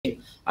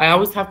I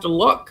always have to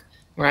look,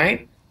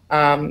 right,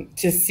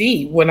 to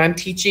see what I'm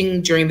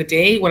teaching during the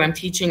day, what I'm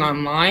teaching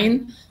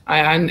online.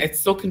 It's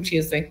so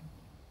confusing.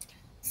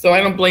 So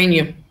I don't blame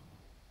you.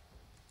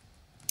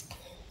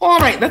 All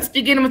right, let's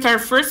begin with our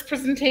first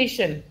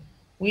presentation.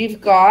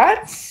 We've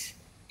got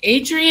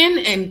Adrian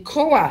and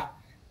Koa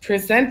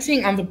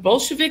presenting on the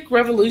Bolshevik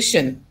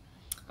Revolution.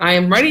 I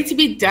am ready to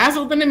be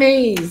dazzled and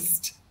amazed.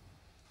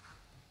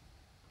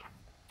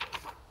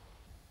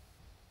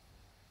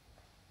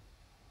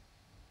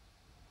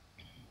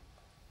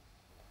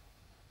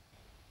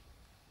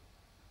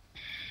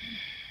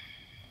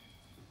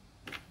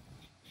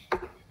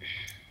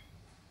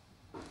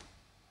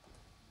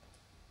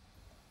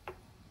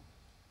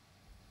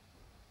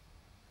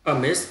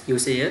 Miss, you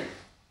see it?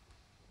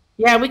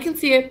 Yeah, we can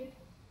see it.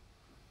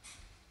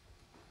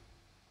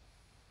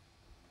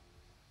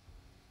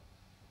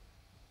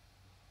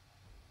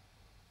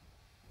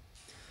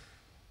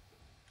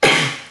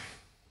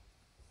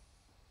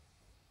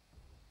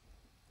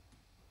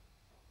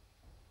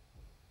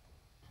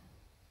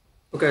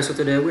 Okay, so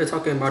today we're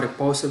talking about the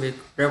Bolshevik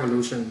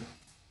Revolution.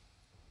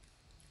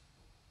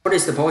 What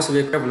is the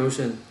Bolshevik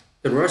Revolution?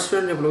 The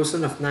Russian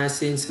Revolution of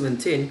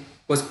 1917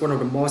 was one of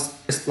the most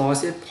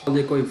explosive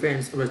political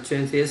events of the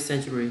 20th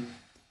century.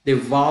 The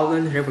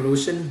violent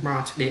revolution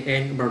marked the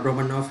end of the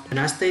Romanov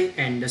dynasty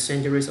and the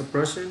centuries of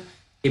Russian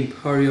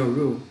imperial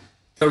rule.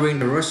 During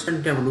the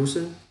Russian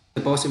Revolution, the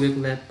Bolshevik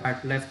led by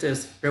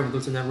leftist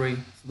revolutionary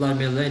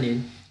Vladimir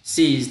Lenin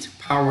seized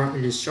power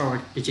and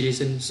destroyed the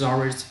Chechen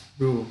Tsarist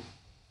rule.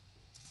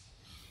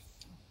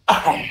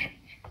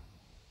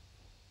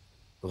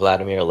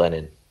 Vladimir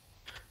Lenin.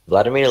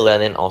 Vladimir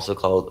Lenin, also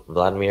called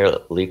Vladimir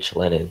Ilyich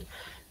Lenin,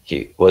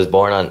 he was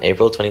born on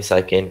April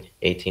 22nd,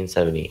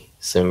 1870,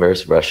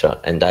 Simbirsk, Russia,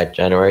 and died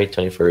January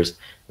 21st,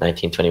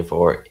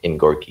 1924, in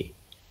Gorky.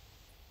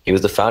 He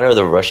was the founder of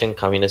the Russian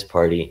Communist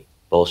Party,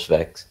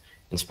 Bolsheviks,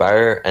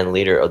 inspirer and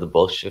leader of the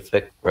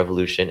Bolshevik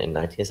Revolution in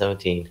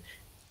 1917,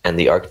 and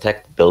the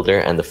architect, builder,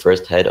 and the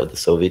first head of the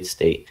Soviet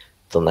state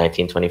until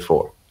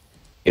 1924.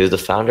 He was the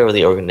founder of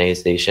the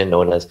organization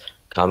known as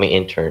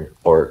Comintern,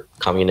 or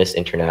Communist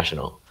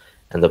International,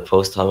 and the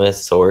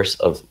posthumous source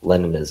of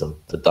Leninism,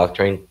 the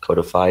doctrine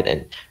codified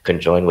and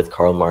conjoined with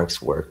Karl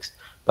Marx's works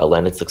by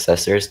Lenin's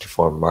successors to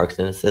form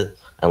Marxism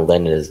and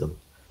Leninism,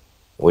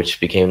 which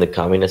became the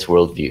communist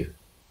worldview.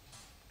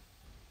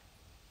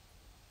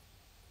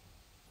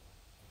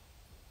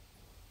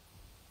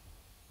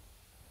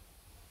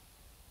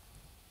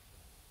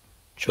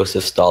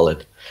 Joseph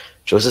Stalin.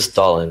 Joseph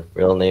Stalin,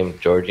 real name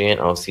Georgian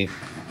Osipyevich,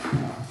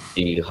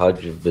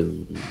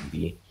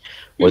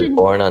 was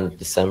born on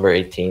December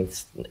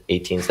 18th,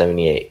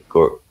 1878,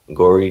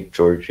 Gori,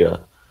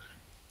 Georgia,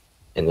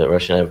 in the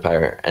Russian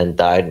Empire, and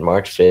died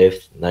March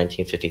 5th,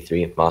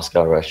 1953,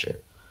 Moscow, Russia.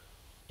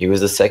 He was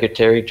the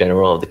Secretary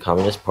General of the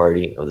Communist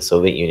Party of the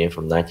Soviet Union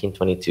from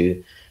 1922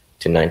 to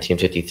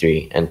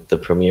 1953, and the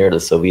Premier of the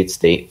Soviet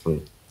state from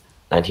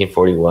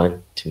 1941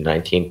 to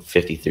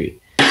 1953.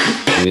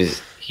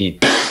 He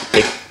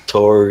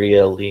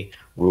dictatorially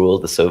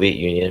ruled the Soviet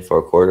Union for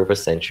a quarter of a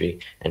century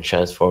and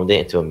transformed it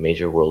into a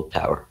major world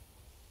power.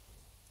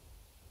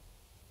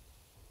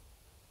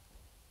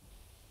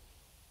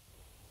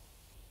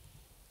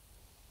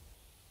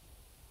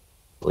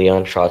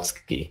 Leon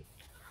Trotsky.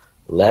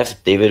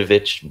 Lev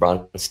Davidovich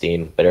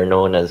Bronstein, better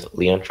known as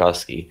Leon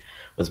Trotsky,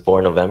 was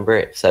born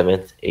November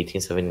 7th,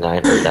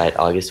 1879, and died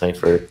August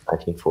 21st,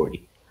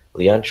 1940.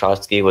 Leon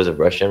Trotsky was a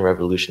Russian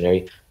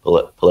revolutionary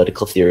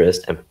political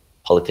theorist and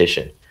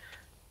politician.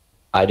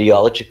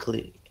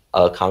 Ideologically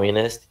a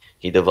communist,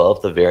 he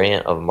developed a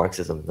variant of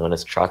Marxism known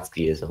as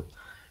Trotskyism.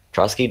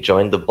 Trotsky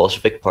joined the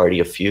Bolshevik Party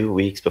a few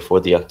weeks before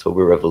the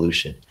October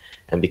Revolution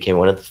and became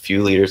one of the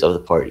few leaders of the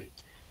party.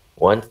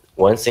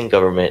 Once in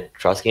government,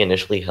 Trotsky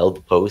initially held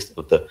the post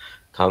of the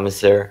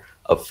Commissar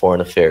of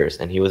Foreign Affairs,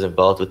 and he was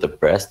involved with the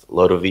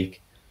Brest-Litovsk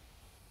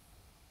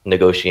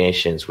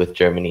negotiations with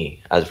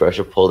Germany as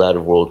Russia pulled out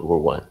of World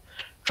War I.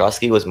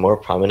 Trotsky was more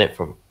prominent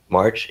from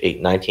March 8,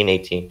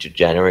 1918 to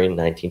January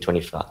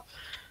 1925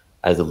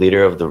 as the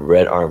leader of the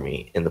Red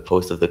Army in the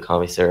post of the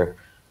Commissar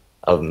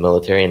of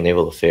Military and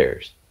Naval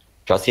Affairs.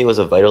 Trotsky was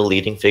a vital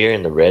leading figure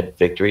in the Red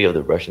victory of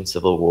the Russian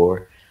Civil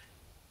War.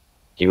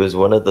 He was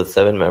one of the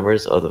 7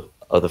 members of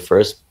the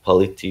first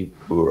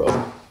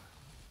Politburo.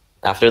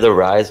 After the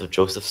rise of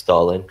Joseph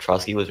Stalin,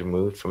 Trotsky was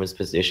removed from his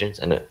positions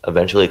and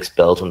eventually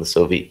expelled from the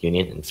Soviet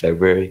Union in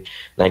February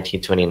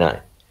 1929.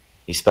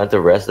 He spent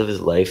the rest of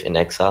his life in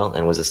exile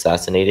and was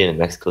assassinated in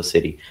Mexico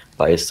City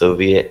by a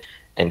Soviet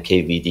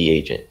NKVD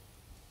agent.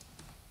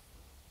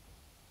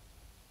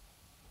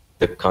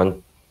 The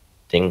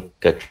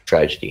Kontinka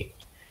tragedy.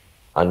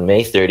 On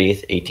May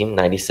 30th,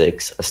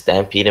 1896, a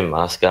stampede in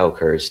Moscow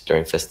occurs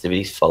during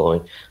festivities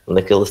following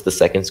Nicholas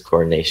II's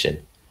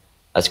coronation.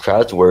 As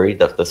crowds worried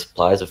that the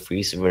supplies of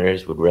free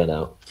souvenirs would run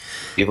out,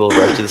 people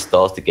rushed to the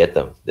stalls to get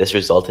them. This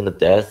resulted in the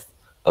death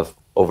of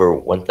over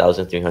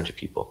 1,300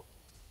 people.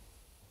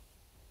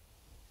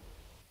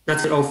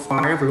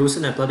 1905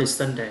 Revolution and Bloody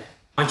Sunday.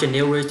 On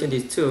January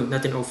 22,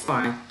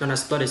 1905, known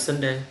as Bloody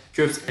Sunday,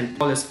 troops and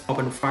police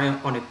opened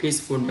fire on a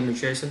peaceful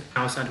demonstration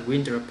outside the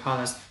Winter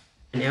Palace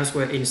and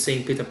elsewhere in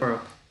St. Petersburg,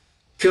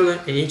 killing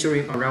and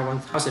injuring around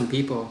 1,000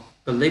 people.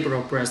 The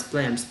liberal press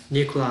blames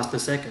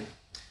Nicholas II.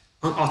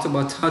 On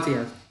October 30,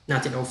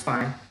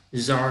 1905,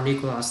 Tsar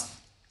Nicholas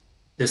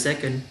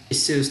II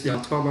issues the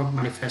October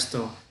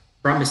Manifesto,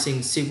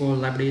 promising civil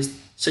liberties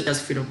such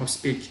as freedom of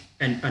speech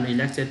and an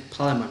elected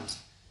parliament.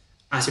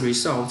 As a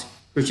result,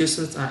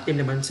 restrictions are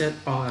implemented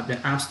on the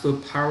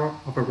absolute power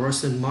of a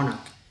Russian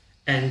monarch,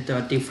 and the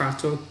de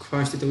facto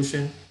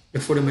constitution, the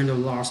fundamental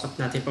laws of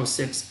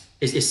 1906,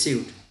 is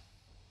issued.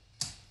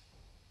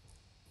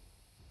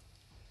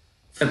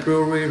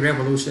 February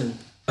Revolution.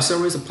 A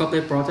series of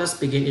public protests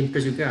began in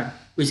Petrograd,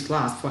 which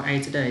lasted for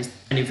 8 days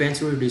and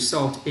eventually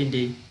resulted in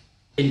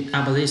the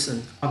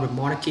abolition of the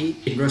monarchy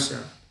in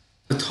Russia.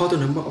 The total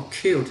number of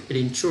killed and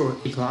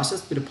injured in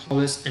clashes with the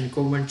police and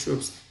government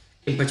troops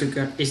in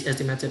Petrograd is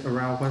estimated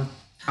around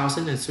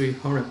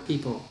 1,300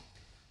 people.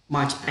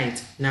 March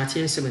 8,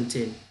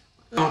 1917.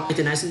 On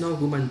International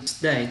Women's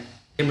Day,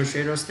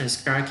 demonstrators and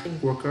striking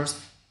workers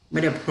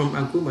made up from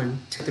a woman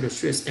take to the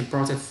streets and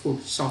protest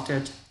food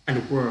shortage and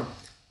the war.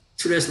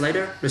 2 days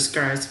later, the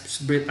strikes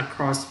spread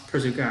across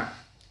Petrograd.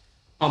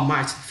 On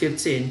March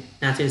 15,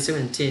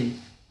 1917,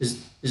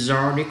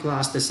 Tsar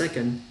Nicholas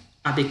II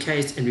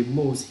abdicates and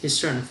removes his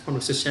son from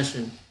the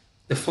succession.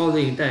 The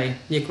following day,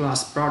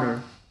 Nicholas'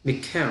 brother,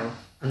 Mikhail,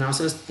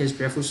 announces his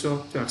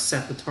refusal to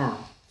accept the throne.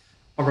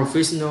 A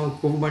provisional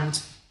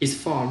government is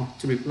formed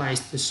to replace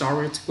the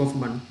Soviet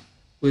government,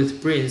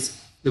 with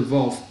Prince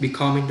Lvov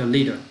becoming the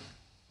leader.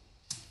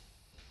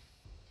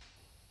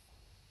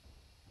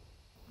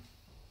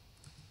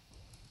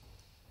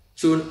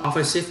 June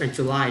Offensive and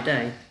July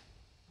Day.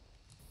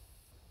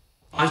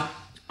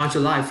 On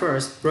July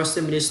 1st,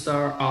 Russian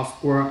Minister of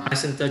War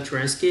Alexander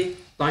Kerensky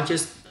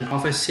launches an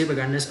offensive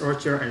against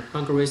Russia and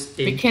Hungary.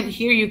 We can't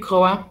hear you,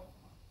 Koa.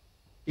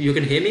 You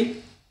can hear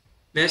me?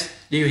 Miss,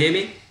 do you hear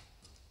me?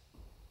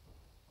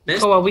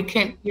 Miss? Koa, we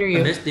can't hear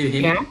you. Miss, do you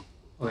hear me?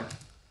 Okay.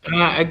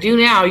 I do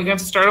now. You're going to have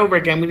to start over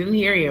again. We didn't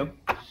hear you.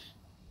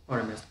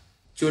 Alright, Miss.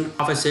 June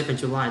Offensive and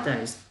July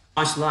Days.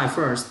 On July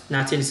 1st,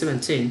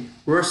 1917,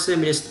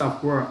 Russian Minister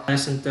of War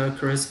Alexander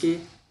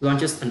Kerensky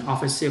launches an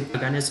offensive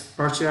against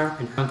Russia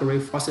and Hungary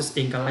forces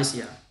in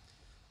Galicia.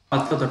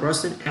 Although the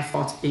Russian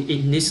effort is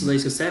initially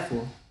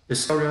successful, the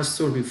soldiers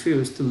soon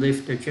refused to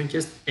leave their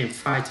trenches and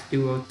fight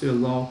due to the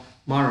low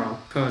morale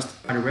caused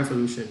by the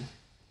revolution.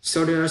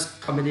 Soldiers'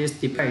 committees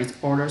debate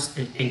orders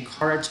and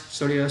encourage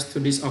soldiers to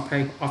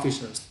disobey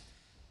officers.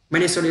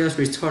 Many soldiers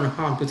returned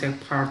home to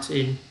take part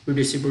in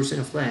redistribution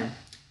of land.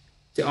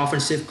 The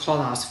offensive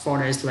collapsed 4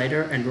 days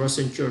later, and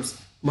Russian troops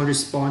must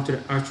respond to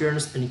the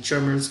Austrians and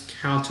Germans'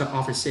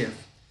 counter-offensive.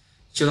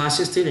 July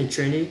 16 and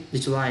 20, the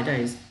July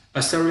days,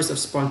 a series of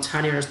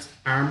spontaneous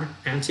armed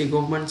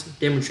anti-government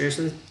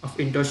demonstrations of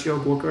industrial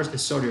workers and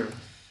soldiers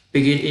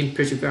begin in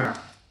Petrograd.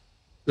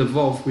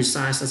 Lvov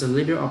resigns as the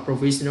leader of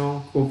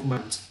provisional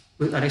government,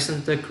 with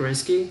Alexander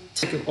Kerensky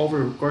taking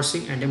over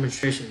crossing and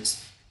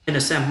demonstrations. In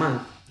the same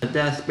month, the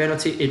death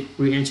penalty is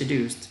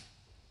reintroduced,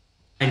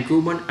 and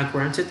women are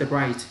granted the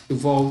right to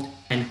vote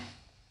and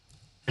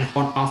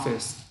hold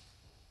office.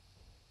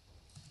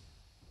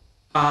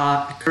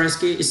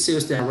 Kerensky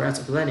issues the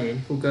arrest of Lenin,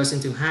 who goes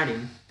into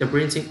hiding. The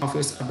printing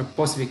office of the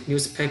Bolshevik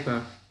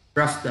newspaper,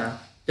 Pravda,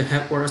 the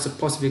headquarters of the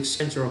Bolshevik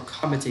Central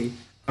Committee,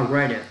 are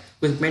raided,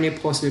 with many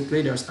Bolshevik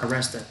leaders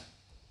arrested.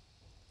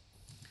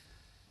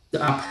 The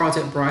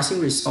apartheid uprising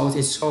results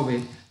in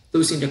Soviet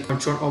losing the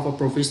control over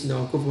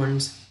provisional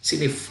governments,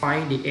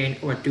 signifying the end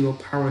of a dual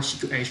power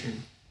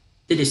situation.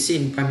 It is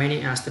seen by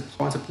many as the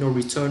point of no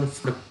return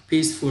for the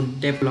peaceful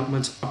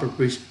development of the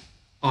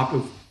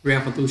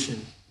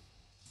revolution.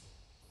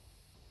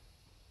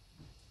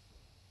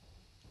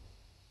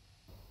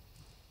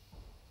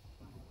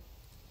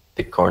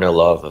 The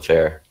Kornilov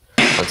Affair.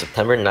 On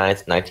September 9,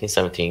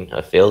 1917,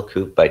 a failed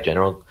coup by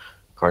General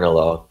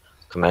Kornilov,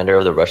 commander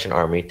of the Russian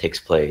army, takes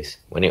place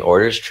when he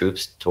orders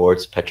troops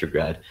towards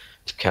Petrograd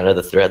to counter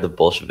the threat of the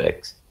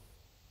Bolsheviks.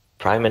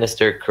 Prime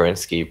Minister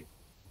Kerensky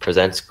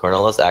presents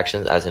Kornilov's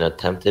actions as an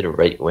attempted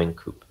right-wing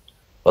coup.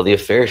 While the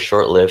affair is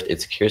short-lived,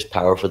 it secures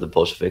power for the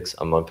Bolsheviks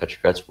among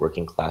Petrograd's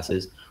working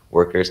classes,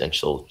 workers, and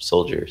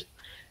soldiers,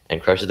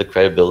 and crushes the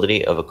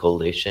credibility of a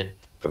coalition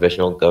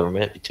provisional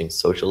government between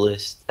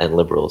socialists and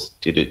liberals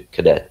due to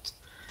cadets,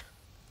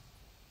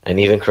 and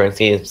even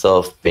Kerensky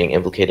himself being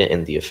implicated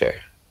in the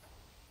affair.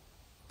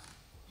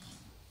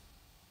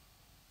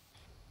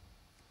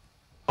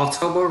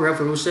 October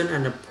Revolution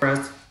and the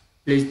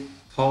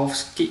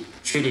Brest-Litovsk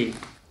Treaty.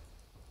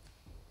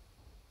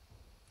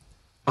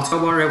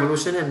 October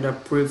Revolution and the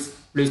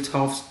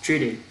Brest-Litovsk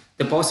Treaty.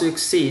 The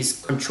Bolsheviks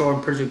seized control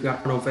of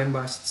Petrograd on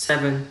November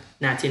 7,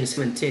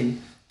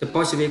 1917. The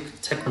Bolsheviks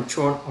take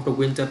control of the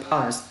Winter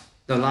Palace,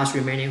 the last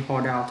remaining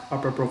holdout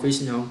of the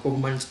provisional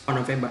government, on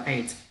November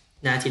 8,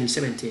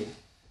 1917.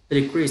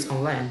 The decrees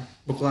on land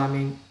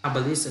proclaiming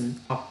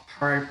abolition of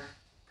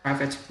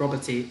private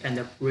property and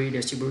the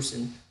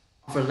redistribution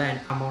of of the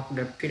land among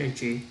the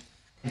Punichi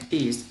and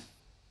peace,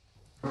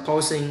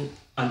 proposing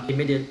an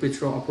immediate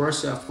withdrawal of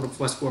Russia from the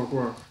First World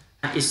War,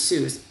 and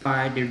issued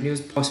by the new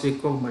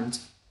Bolshevik government.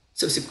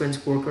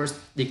 Subsequent workers'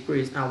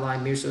 decrees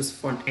outlined measures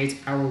for an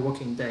 8-hour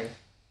working day,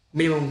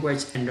 minimum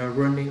wage, and the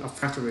running of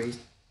factories.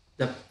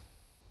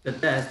 The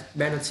death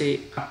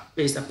penalty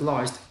is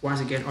abolished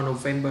once again on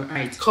November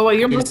 8, Koa,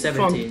 your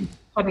 1917. microphone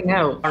keeps cutting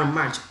out. On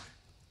March.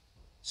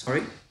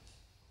 Sorry?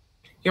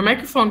 Your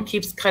microphone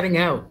keeps cutting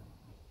out.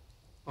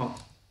 Oh.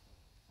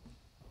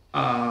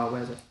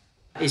 Where is it?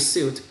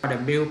 Issued by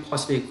the new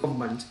Bolshevik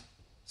government.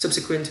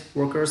 Subsequent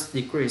workers'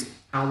 decrees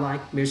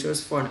outlined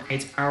measures for an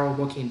 8-hour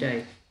working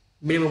day,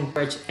 minimum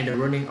wage, and the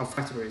running of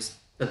factories.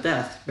 The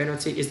death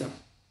penalty is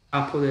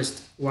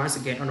abolished once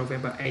again on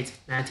November 8,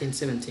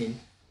 1917.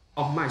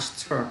 On March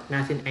 3,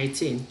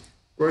 1918,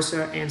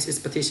 Russia ends its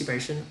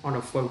participation on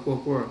the First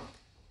World War.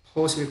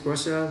 Bolshevik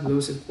Russia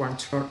loses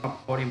 1/3 of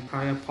all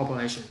empire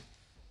population.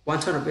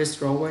 1/3 of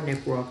its railway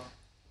network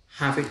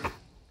have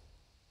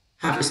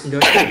its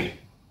industry.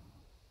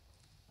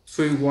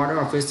 3/4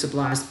 of its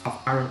supplies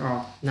of iron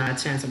ore,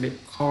 9/10 of its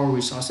coal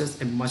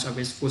resources, and much of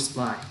its food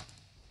supply.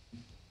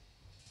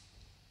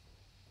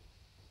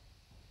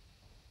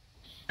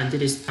 And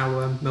this is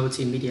our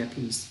multimedia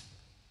piece.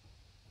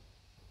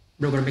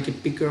 I'm not going to make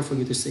it bigger for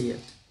you to see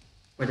it.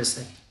 Wait a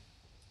sec.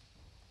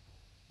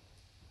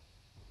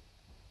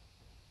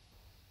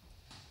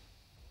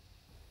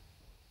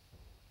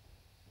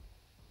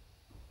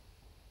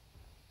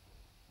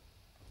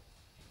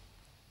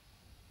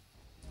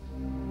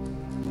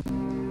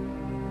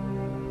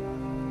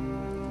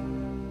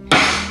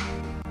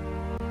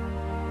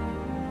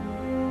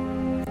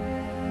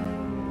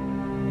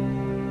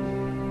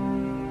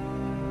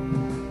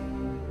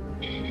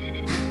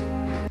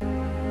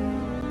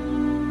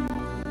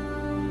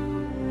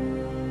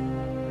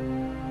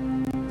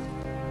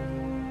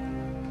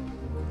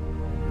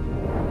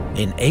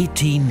 In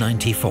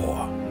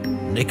 1894,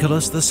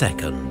 Nicholas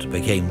II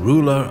became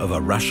ruler of a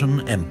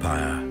Russian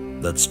empire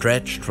that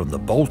stretched from the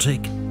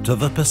Baltic to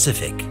the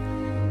Pacific,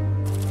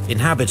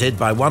 inhabited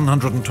by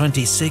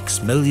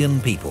 126 million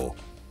people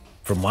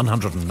from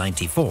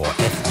 194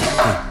 ethnic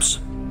groups.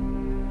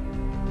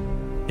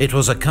 It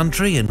was a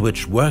country in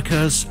which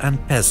workers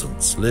and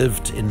peasants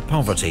lived in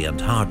poverty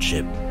and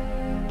hardship,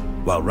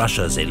 while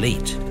Russia's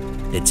elite,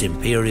 its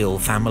imperial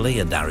family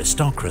and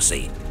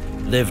aristocracy,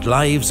 lived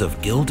lives of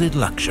gilded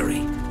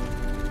luxury.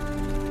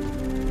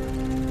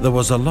 There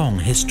was a long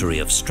history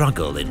of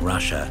struggle in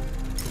Russia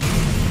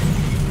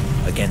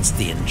against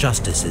the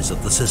injustices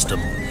of the system.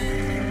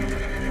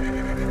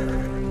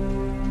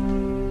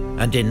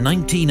 And in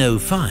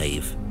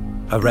 1905,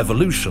 a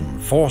revolution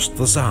forced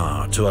the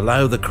Tsar to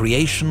allow the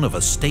creation of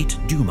a State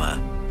Duma,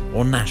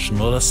 or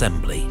National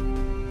Assembly.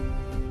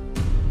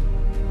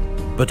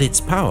 But its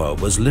power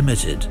was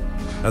limited,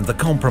 and the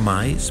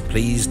compromise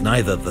pleased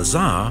neither the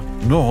Tsar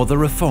nor the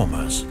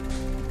reformers.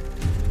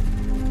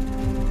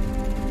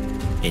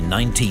 In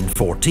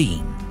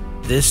 1914,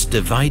 this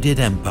divided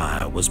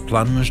empire was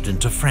plunged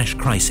into fresh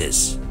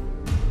crisis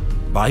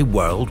by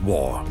World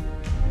War.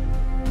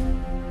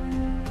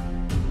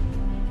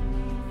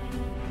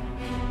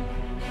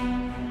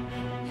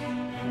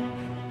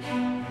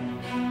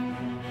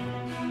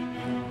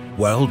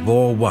 World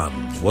War I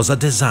was a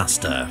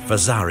disaster for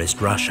Tsarist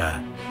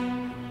Russia.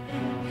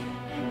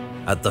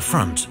 At the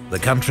front, the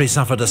country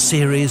suffered a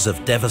series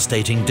of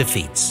devastating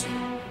defeats,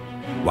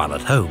 while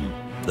at home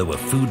there were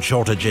food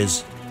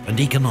shortages and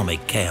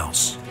economic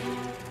chaos.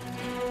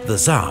 The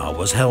Tsar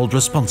was held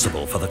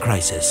responsible for the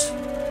crisis.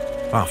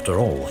 After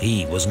all,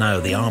 he was now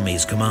the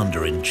army's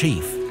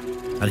commander-in-chief,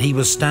 and he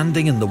was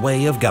standing in the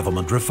way of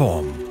government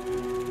reform.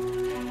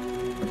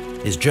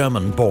 His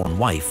German-born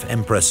wife,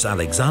 Empress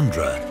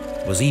Alexandra,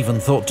 was even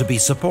thought to be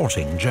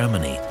supporting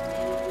Germany,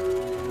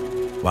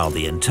 while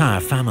the entire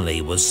family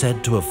was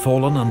said to have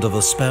fallen under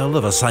the spell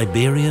of a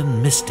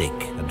Siberian mystic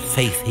and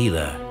faith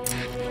healer,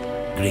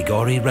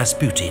 Grigory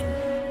Rasputin.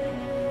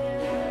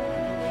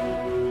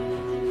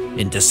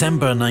 In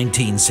December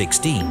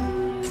 1916,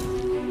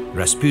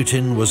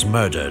 Rasputin was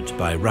murdered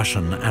by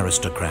Russian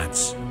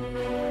aristocrats,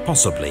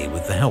 possibly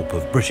with the help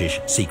of British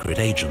secret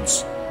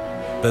agents,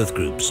 both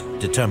groups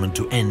determined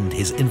to end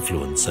his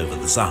influence over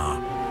the Tsar.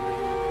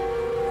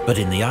 But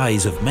in the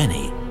eyes of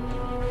many,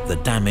 the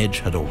damage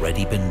had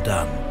already been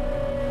done.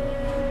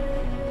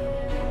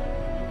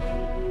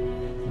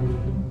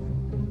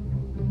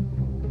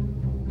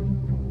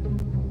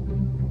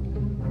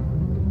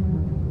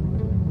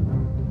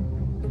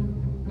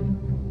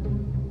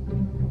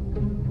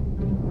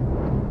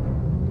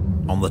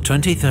 On the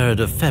 23rd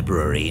of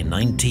February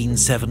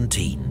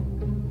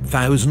 1917,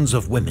 thousands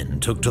of women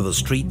took to the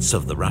streets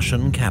of the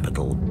Russian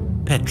capital,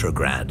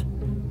 Petrograd,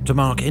 to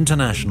mark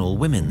International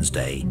Women's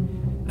Day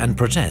and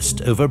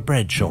protest over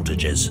bread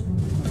shortages.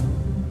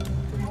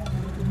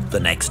 The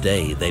next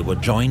day, they were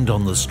joined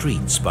on the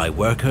streets by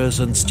workers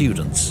and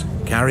students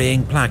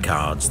carrying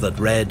placards that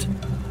read,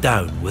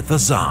 "Down with the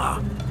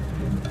Tsar."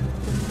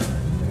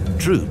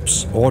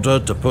 troops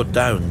ordered to put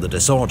down the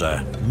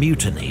disorder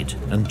mutinied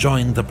and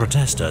joined the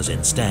protesters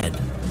instead.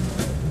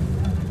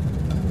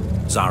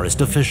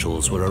 Tsarist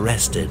officials were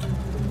arrested.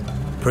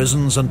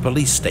 Prisons and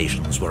police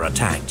stations were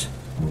attacked.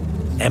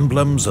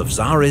 Emblems of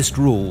Tsarist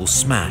rule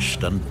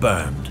smashed and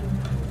burned.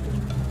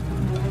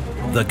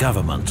 The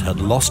government had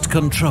lost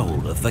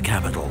control of the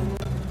capital.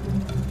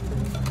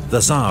 The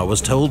Tsar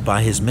was told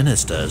by his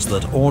ministers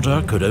that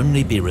order could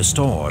only be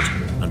restored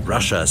and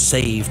Russia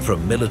saved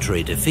from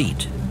military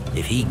defeat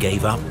if he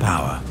gave up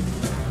power.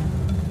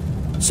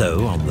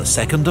 So, on the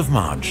 2nd of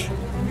March,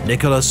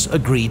 Nicholas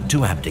agreed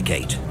to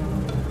abdicate.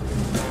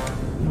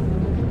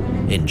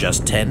 In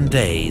just 10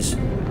 days,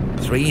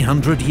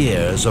 300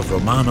 years of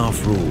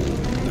Romanov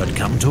rule had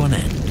come to an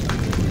end.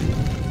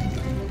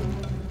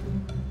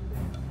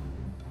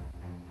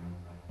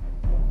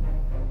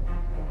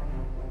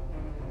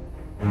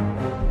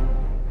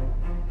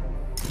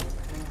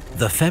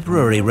 The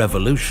February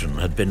Revolution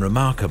had been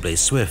remarkably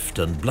swift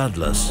and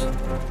bloodless,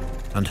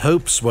 and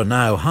hopes were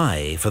now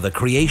high for the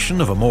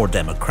creation of a more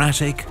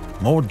democratic,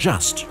 more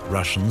just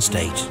Russian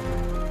state.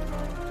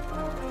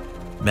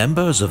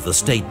 Members of the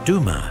State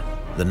Duma,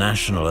 the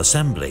National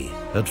Assembly,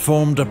 had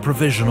formed a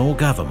provisional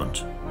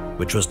government,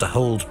 which was to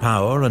hold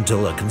power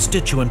until a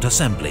constituent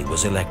assembly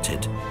was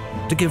elected,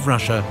 to give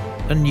Russia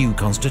a new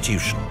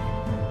constitution.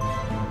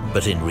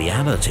 But in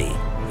reality,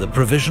 the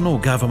provisional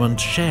government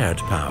shared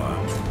power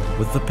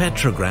with the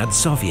Petrograd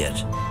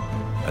Soviet,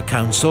 a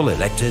council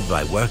elected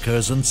by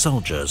workers and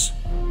soldiers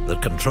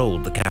that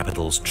controlled the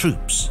capital's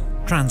troops,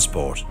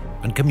 transport,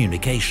 and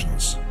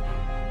communications.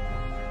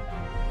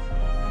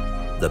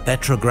 The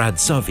Petrograd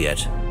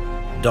Soviet,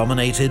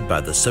 dominated by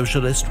the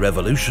Socialist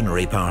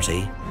Revolutionary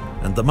Party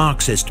and the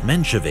Marxist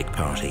Menshevik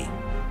Party,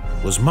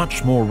 was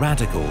much more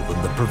radical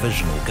than the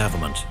provisional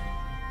government.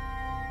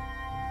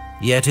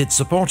 Yet it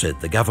supported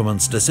the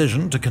government's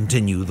decision to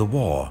continue the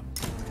war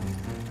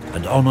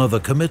and honor the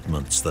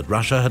commitments that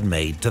Russia had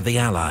made to the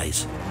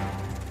Allies.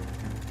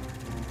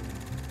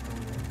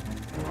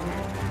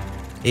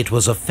 It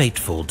was a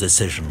fateful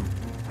decision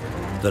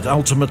that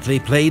ultimately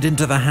played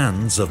into the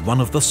hands of one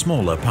of the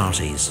smaller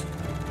parties,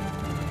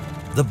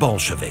 the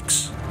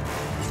Bolsheviks.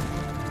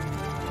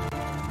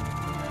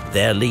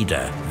 Their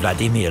leader,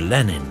 Vladimir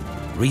Lenin,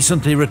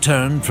 recently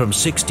returned from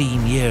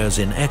 16 years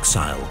in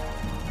exile,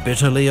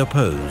 bitterly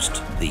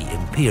opposed the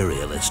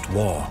imperialist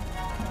war.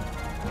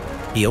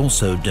 He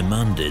also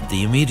demanded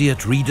the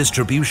immediate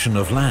redistribution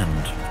of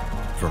land,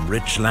 from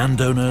rich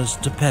landowners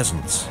to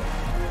peasants,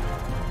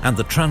 and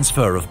the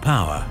transfer of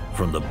power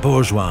from the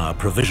bourgeois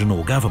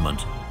provisional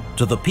government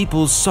to the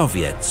People's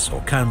Soviets or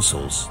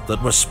councils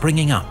that were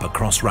springing up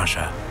across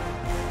Russia.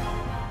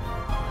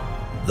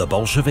 The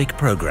Bolshevik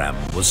program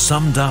was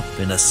summed up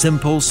in a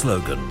simple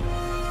slogan: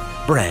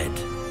 bread,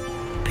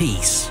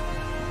 peace,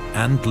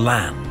 and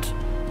land.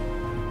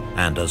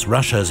 And as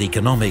Russia's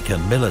economic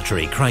and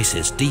military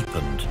crisis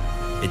deepened,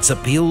 its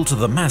appeal to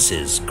the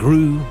masses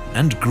grew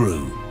and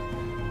grew.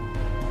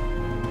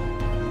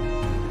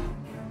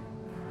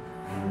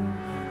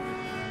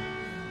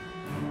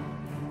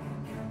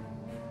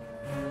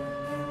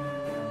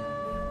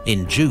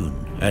 In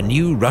June, a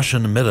new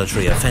Russian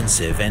military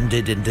offensive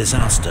ended in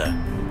disaster,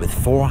 with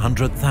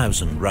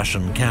 400,000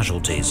 Russian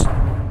casualties,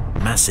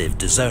 massive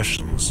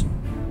desertions,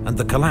 and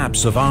the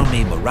collapse of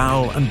army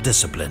morale and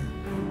discipline.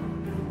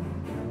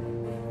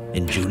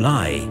 In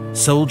July,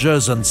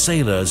 soldiers and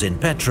sailors in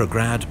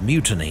Petrograd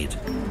mutinied.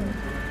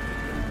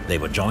 They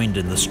were joined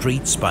in the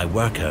streets by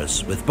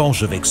workers with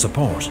Bolshevik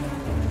support.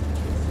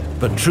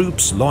 But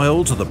troops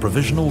loyal to the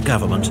provisional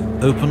government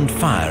opened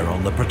fire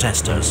on the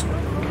protesters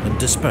and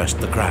dispersed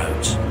the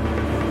crowds.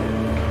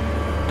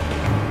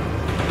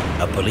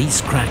 A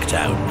police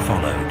crackdown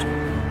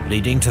followed,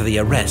 leading to the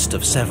arrest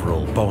of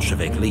several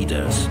Bolshevik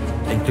leaders,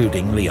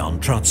 including Leon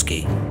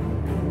Trotsky,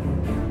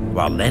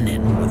 while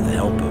Lenin, with the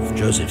help of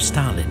Joseph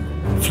Stalin,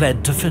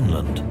 fled to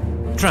Finland,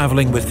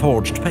 traveling with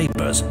forged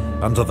papers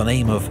under the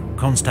name of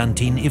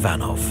Konstantin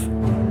Ivanov.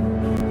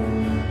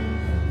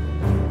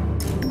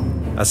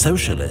 A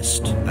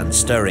socialist and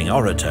stirring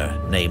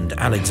orator named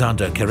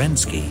Alexander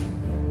Kerensky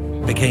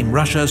became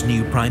Russia's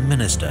new prime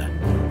minister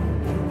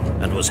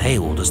and was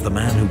hailed as the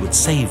man who would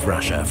save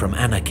Russia from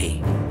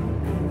anarchy.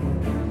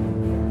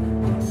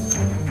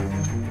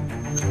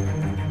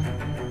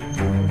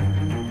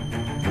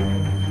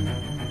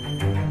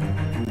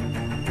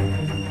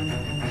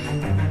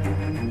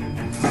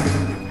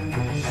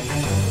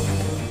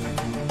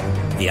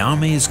 The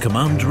army's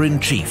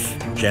commander-in-chief,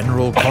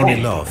 General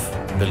Kornilov,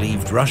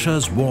 believed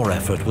Russia's war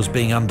effort was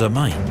being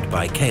undermined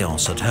by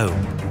chaos at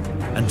home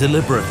and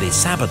deliberately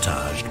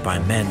sabotaged by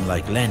men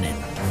like Lenin,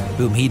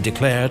 whom he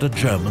declared a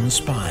German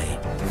spy.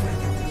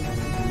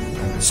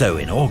 So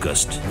in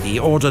August, he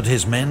ordered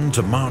his men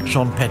to march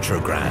on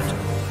Petrograd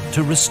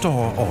to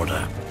restore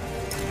order.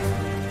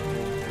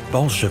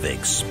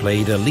 Bolsheviks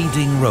played a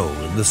leading role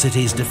in the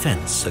city's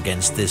defense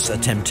against this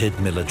attempted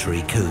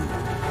military coup.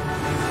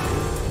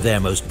 Their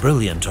most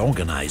brilliant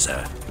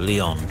organizer,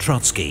 Leon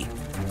Trotsky,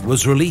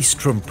 was released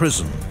from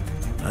prison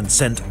and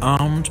sent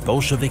armed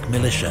Bolshevik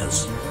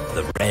militias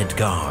the Red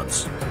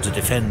Guards, to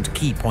defend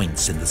key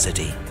points in the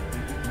city.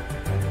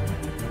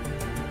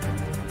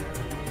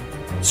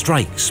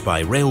 Strikes by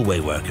railway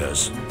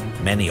workers,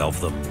 many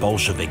of them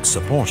Bolshevik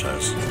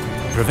supporters,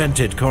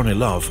 prevented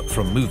Kornilov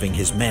from moving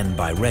his men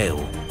by rail,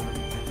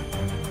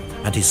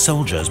 and his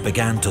soldiers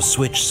began to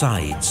switch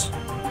sides,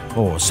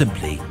 or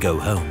simply go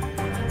home.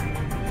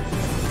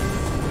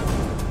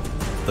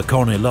 The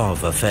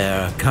Kornilov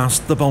affair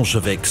cast the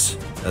Bolsheviks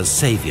as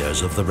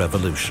saviors of the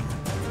revolution,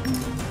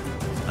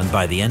 and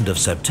by the end of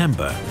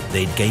September,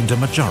 they'd gained a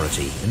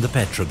majority in the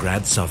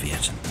Petrograd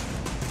Soviet.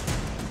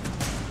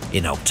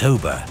 In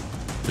October,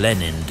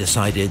 Lenin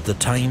decided the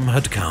time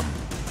had come.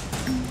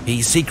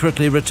 He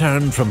secretly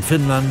returned from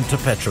Finland to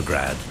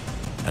Petrograd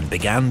and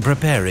began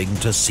preparing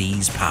to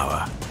seize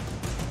power.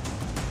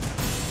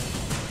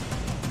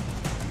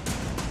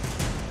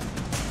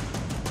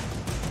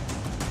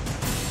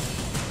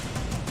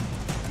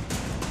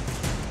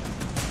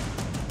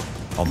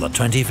 On the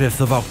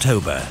 25th of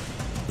October,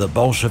 the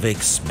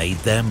Bolsheviks made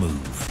their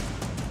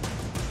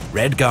move.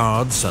 Red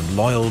Guards and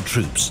loyal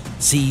troops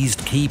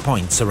seized key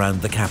points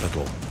around the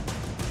capital,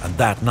 and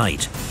that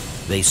night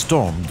they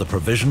stormed the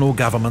provisional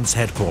government's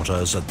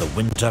headquarters at the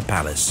Winter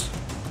Palace,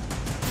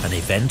 an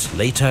event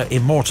later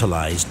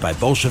immortalized by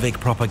Bolshevik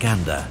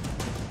propaganda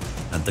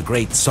and the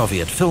great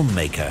Soviet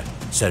filmmaker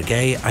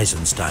Sergei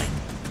Eisenstein.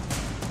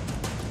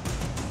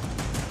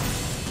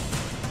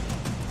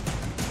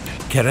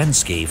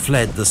 Kerensky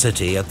fled the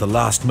city at the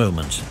last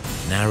moment,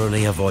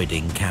 narrowly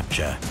avoiding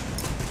capture.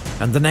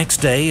 And the next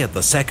day, at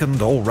the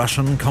Second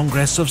All-Russian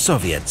Congress of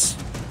Soviets,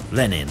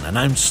 Lenin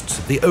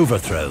announced the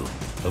overthrow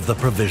of the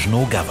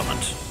provisional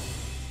government.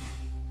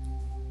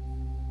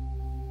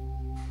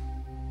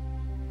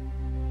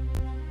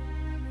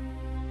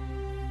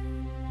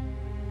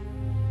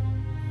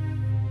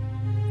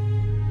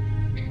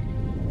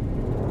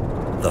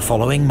 The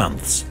following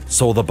months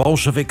saw the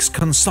Bolsheviks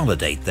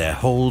consolidate their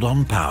hold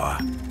on power,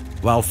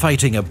 while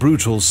fighting a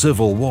brutal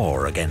civil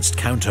war against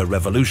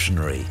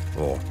counter-revolutionary,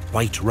 or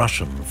White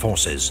Russian,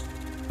 forces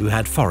who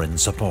had foreign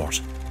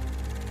support.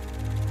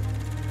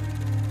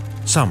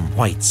 Some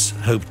Whites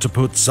hoped to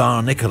put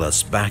Tsar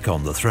Nicholas back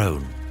on the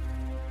throne.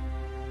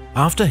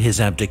 After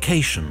his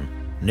abdication,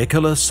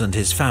 Nicholas and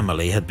his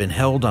family had been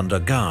held under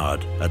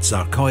guard at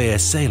Tsarskoye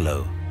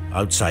Selo,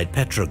 outside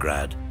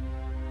Petrograd,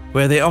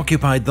 where they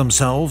occupied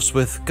themselves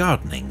with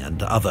gardening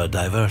and other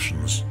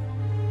diversions.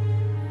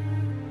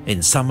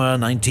 In summer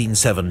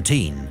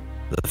 1917,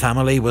 the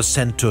family was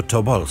sent to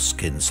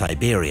Tobolsk in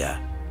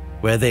Siberia,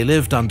 where they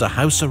lived under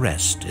house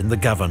arrest in the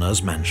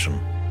governor's mansion.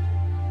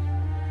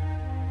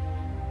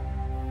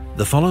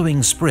 The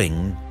following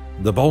spring,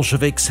 the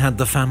Bolsheviks had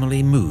the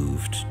family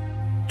moved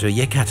to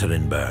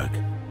Yekaterinburg.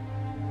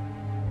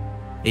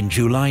 In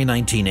July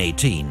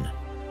 1918,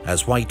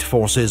 as White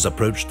forces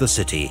approached the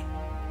city,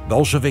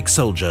 Bolshevik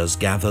soldiers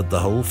gathered the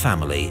whole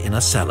family in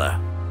a cellar.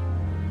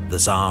 The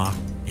Tsar,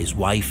 his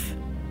wife,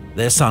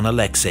 their son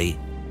Alexei,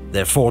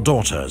 their 4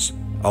 daughters,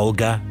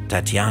 Olga,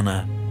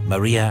 Tatiana,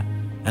 Maria,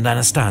 and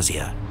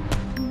Anastasia,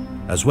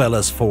 as well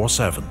as 4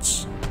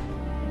 servants,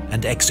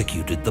 and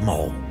executed them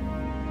all.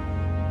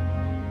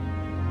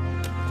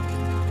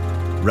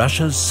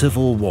 Russia's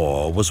civil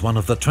war was one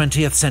of the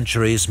 20th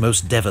century's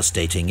most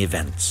devastating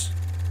events.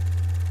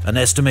 An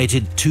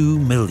estimated 2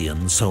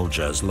 million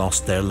soldiers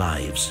lost their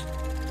lives,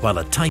 while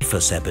a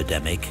typhus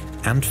epidemic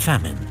and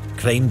famine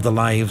claimed the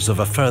lives of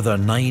a further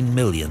 9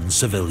 million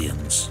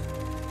civilians.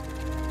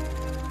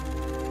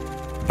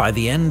 By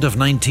the end of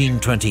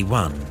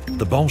 1921,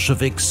 the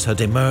Bolsheviks had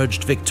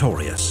emerged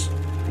victorious,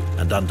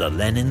 and under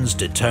Lenin's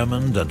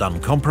determined and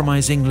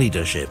uncompromising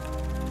leadership,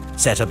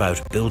 set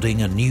about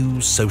building a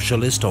new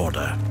socialist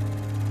order.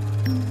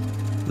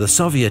 The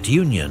Soviet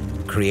Union,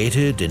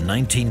 created in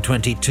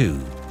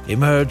 1922,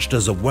 emerged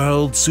as a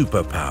world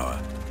superpower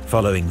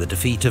following the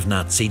defeat of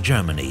Nazi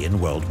Germany in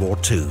World War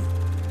II.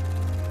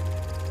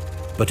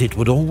 But it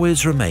would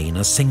always remain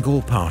a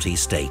single-party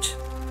state,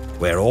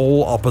 where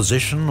all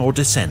opposition or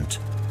dissent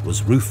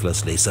was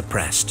ruthlessly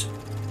suppressed.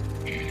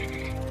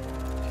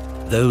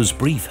 Those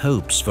brief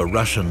hopes for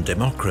Russian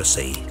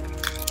democracy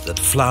that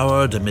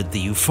flowered amid the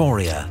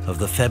euphoria of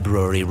the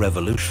February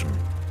Revolution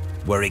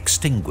were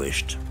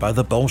extinguished by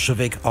the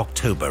Bolshevik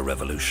October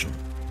Revolution,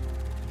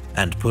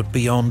 and put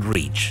beyond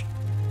reach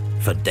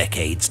for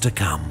decades to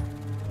come.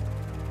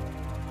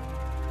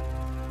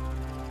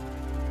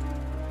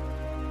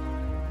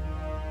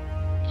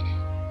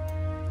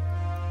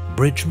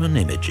 Bridgman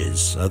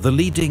Images are the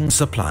leading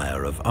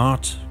supplier of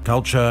art,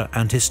 culture,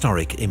 and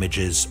historic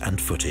images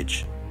and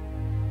footage,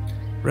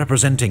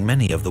 representing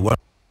many of the world.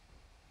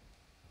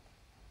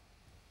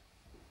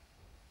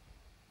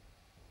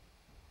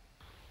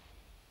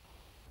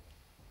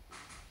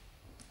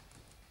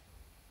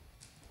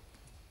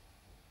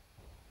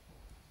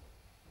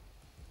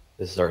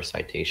 This is our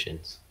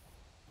citations.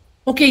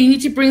 Okay, you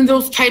need to bring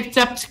those typed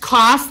up to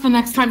class the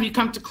next time you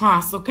come to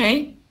class,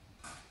 okay?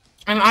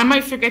 And I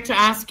might forget to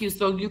ask you,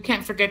 so you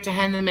can't forget to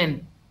hand them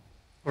in.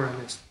 All right,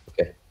 miss.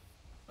 Okay.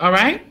 All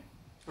right?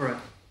 All right.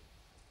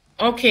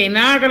 Okay,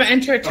 now I'm going to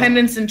enter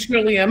attendance in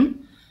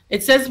Trillium.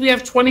 It says we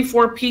have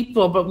 24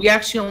 people, but we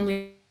actually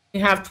only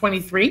have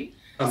 23.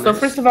 So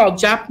first of all,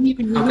 Japanese,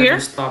 are you how here? can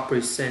I stop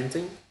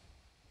presenting?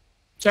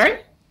 Sorry?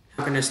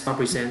 How can I stop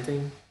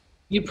presenting?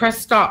 You press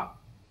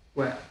stop.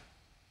 Where?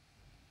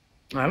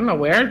 I don't know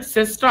where. It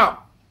says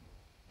stop.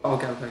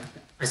 Okay.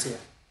 I see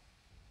it.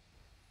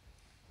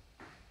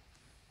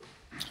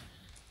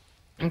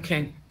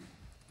 Okay.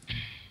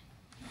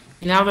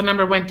 Now the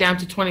number went down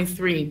to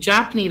 23.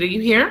 Japanese, are you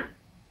here?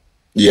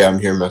 Yeah, I'm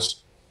here,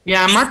 miss.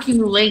 Yeah, I'm marking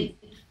you late.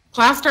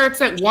 Class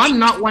starts at 1,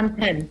 not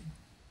 1:10.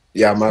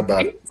 Yeah, my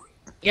bad.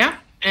 Yeah.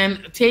 And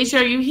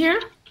Tasia, are you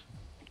here?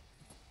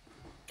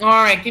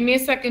 All right, give me a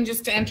second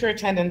just to enter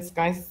attendance,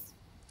 guys.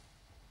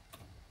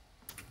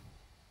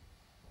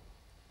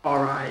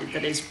 All right,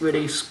 that is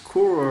pretty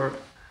cool.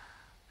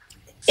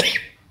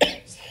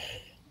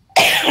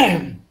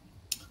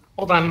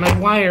 Hold on, my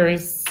wire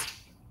is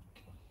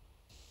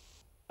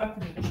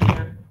up in the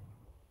chair.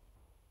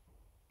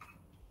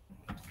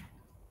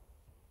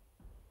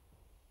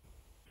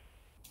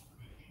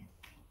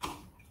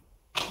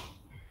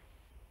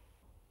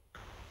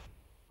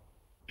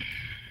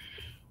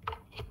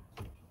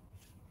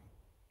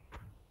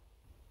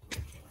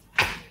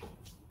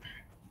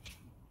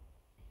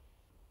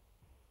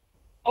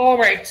 All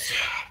right.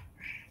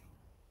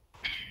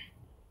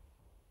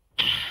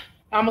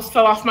 I almost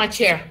fell off my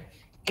chair.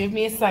 Give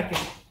me a second.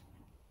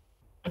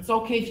 It's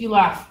okay if you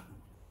laugh.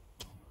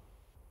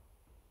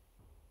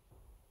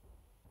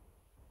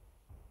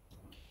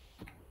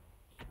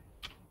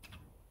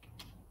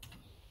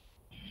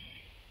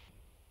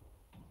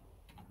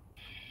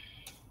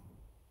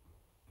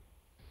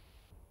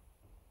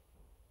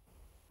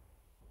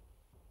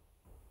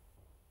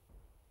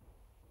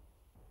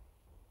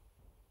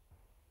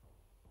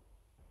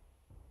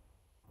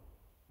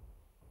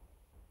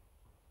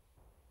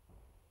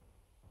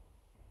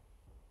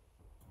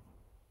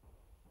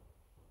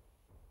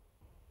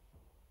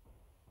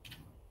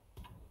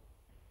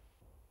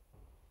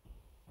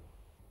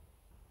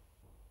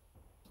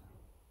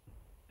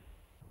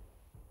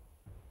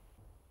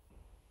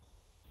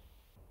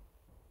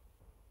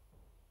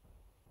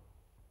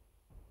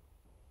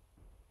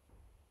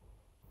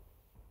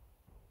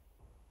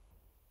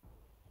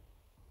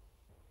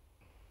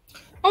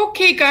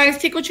 Okay, guys,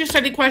 take out your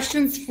study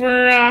questions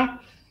for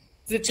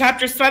the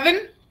chapter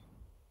 7.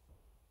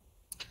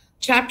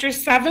 Chapter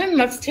 7,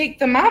 let's take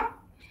them up.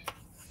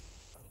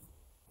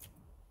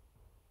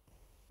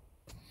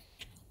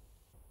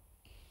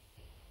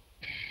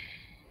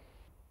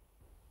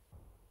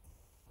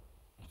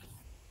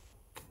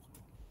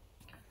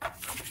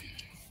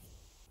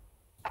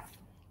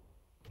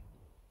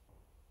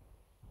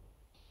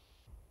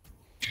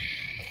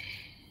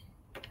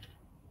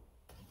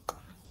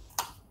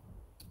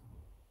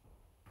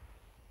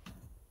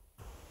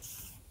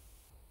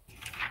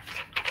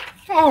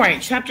 All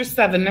right, chapter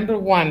 7, number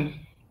 1.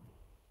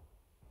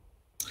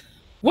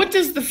 What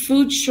does the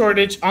food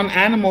shortage on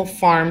animal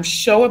farms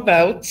show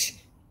about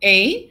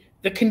A,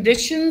 the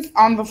conditions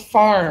on the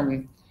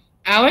farm?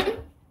 Alan?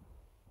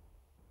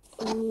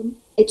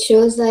 It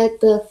shows that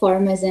the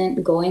farm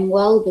isn't going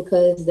well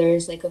because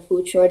there's like a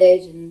food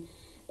shortage and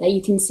that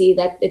you can see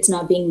that it's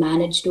not being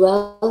managed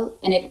well.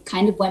 And it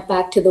kind of went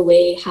back to the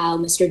way how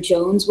Mr.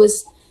 Jones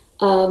was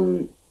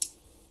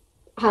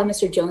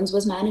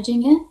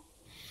managing it.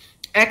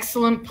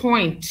 Excellent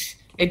point.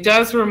 It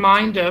does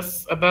remind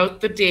us about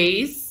the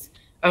days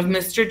of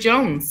Mr.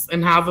 Jones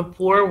and how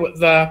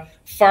the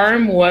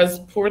farm was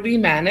poorly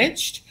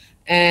managed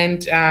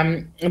and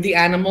the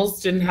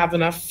animals didn't have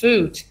enough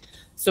food.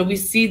 So we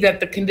see that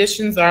the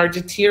conditions are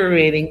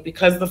deteriorating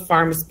because the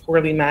farm is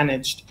poorly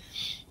managed.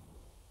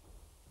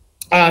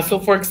 So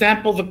for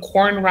example, the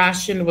corn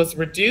ration was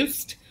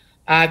reduced.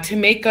 To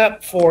make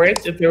up for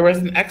it, there was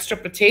an extra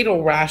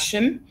potato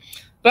ration,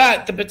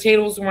 but the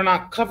potatoes were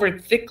not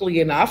covered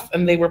thickly enough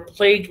and they were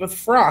plagued with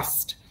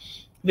frost.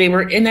 They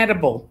were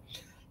inedible.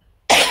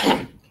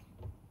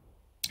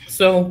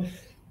 So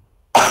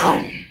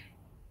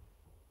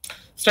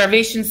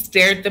starvation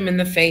stared them in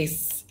the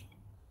face.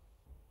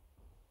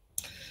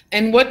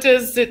 And what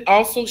does it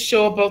also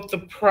show about the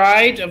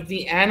pride of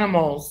the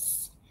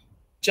animals?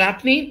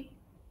 Japanese?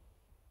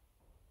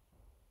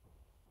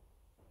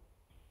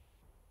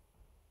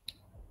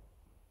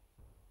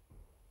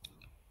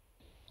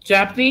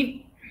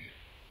 Japanese?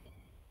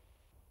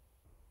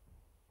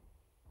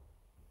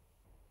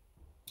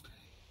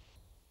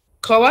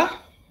 Koa?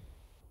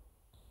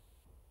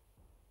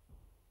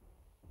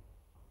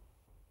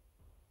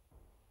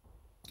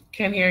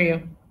 Can't hear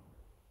you.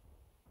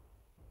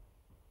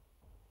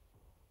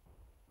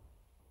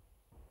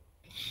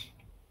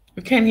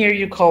 We can't hear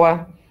you,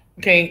 Koa.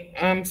 Okay.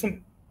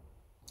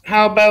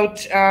 How about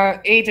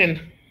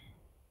Aiden?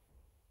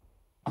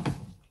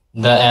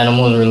 The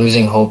animals were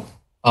losing hope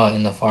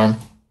in the farm.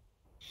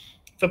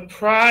 The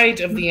pride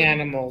of the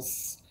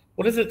animals.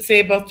 What does it say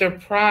about their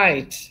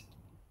pride?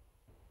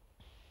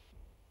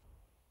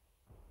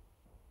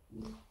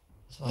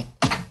 So,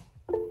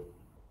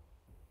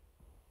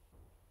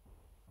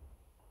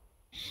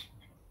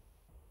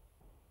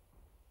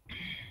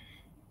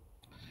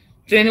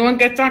 Did anyone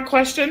get that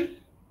question?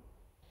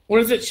 What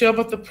does it show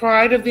about the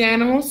pride of the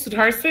animals,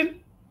 Siddharthan?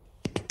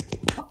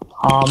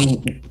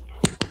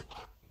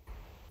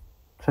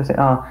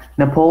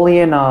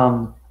 Napoleon,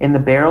 in the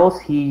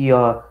barrels, he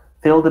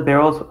filled the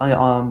barrels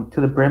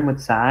to the brim with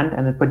sand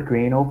and then put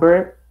grain over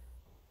it.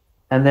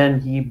 And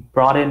then he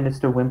brought in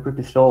Mr. Whymper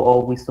to show,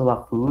 oh, we still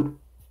have food.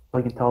 So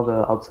you can tell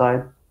the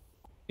outside.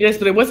 Yes,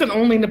 but it wasn't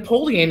only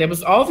Napoleon, it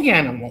was all the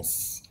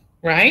animals,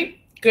 right?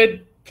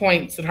 Good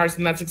point,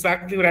 Siddharthan. That's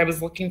exactly what I was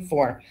looking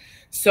for.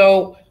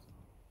 So,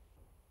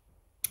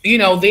 you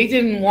know, they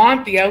didn't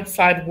want the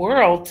outside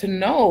world to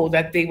know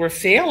that they were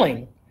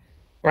failing,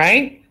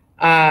 right?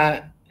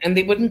 And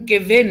they wouldn't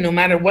give in no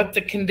matter what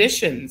the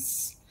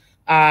conditions.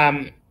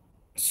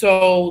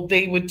 So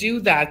they would do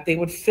that. They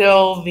would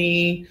fill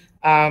the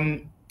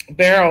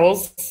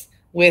barrels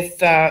with,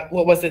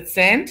 what was it,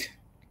 sand?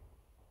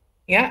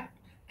 Yeah.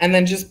 And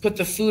then just put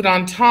the food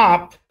on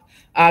top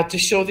to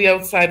show the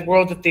outside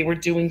world that they were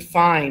doing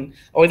fine.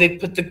 Or they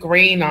put the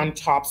grain on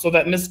top so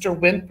that Mr.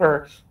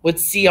 Whymper would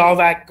see all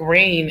that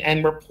grain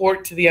and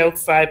report to the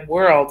outside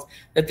world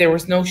that there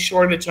was no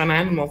shortage on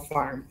Animal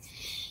Farm.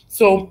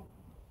 So,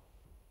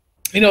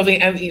 you know,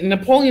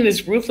 Napoleon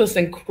is ruthless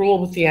and cruel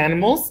with the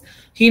animals.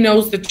 He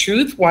knows the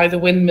truth, why the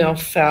windmill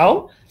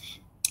fell.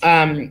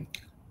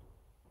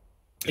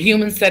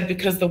 Humans said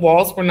because the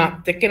walls were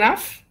not thick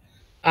enough.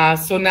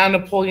 So now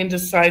Napoleon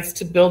decides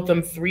to build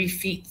them 3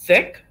 feet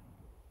thick.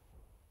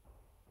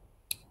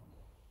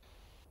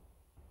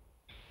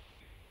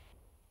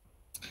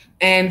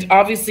 And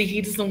obviously he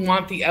doesn't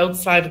want the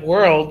outside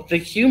world, the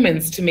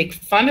humans, to make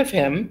fun of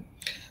him.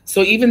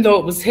 So even though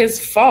it was his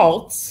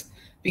fault,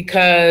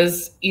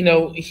 because, you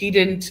know, he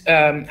didn't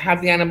have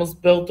the animals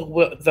build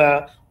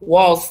the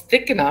walls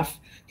thick enough,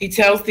 he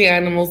tells the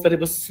animals that it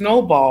was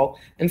Snowball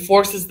and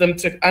forces them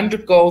to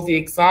undergo the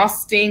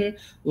exhausting,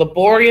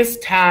 laborious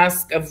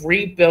task of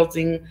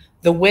rebuilding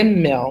the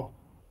windmill.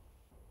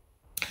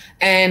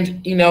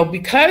 And, you know,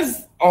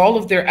 because all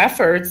of their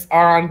efforts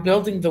are on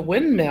building the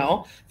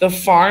windmill, the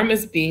farm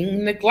is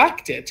being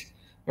neglected,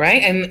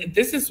 right? And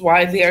this is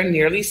why they are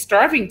nearly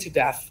starving to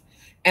death.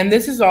 And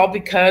this is all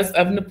because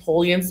of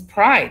Napoleon's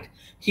pride.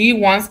 He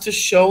wants to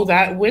show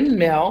that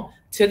windmill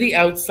to the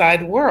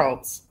outside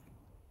world.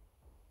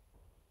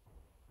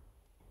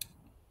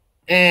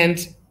 And,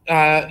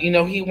 you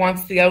know, he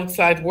wants the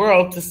outside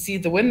world to see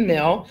the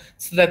windmill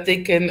so that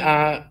they can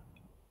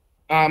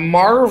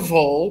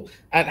marvel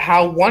at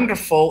how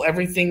wonderful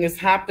everything is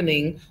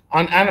happening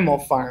on Animal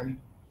Farm.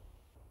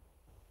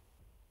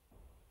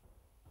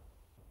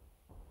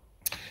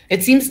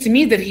 It seems to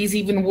me that he's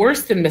even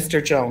worse than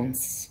Mr.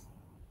 Jones.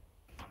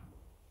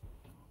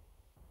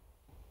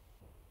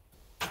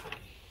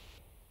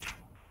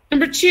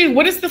 Number 2,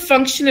 what is the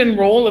function and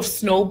role of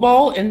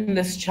Snowball in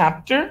this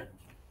chapter?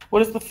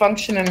 What is the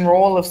function and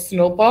role of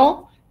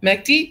Snowball?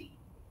 Mehdi?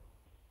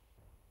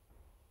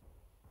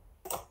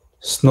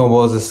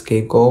 Snowball is a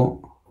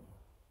scapegoat.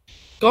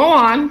 Go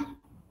on.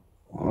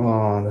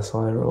 Oh, that's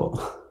all I wrote.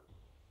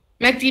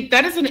 Mehdi,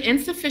 that is an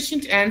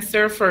insufficient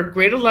answer for a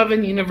grade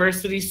 11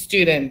 university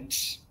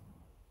student.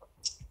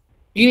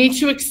 You need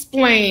to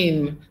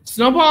explain.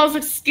 Snowball as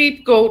a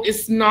scapegoat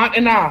is not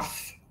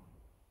enough.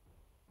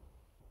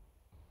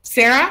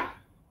 Sarah?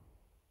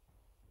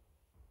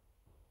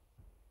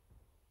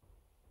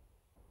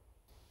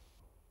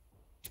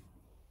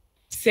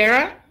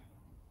 Sarah?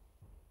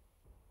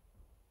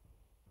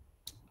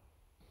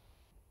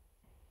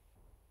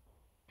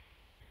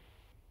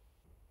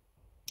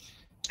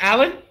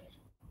 Alan?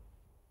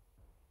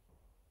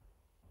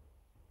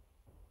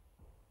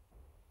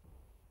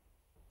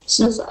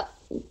 Snow's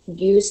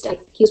he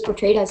was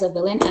portrayed as a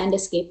villain and a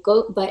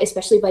scapegoat, but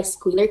especially by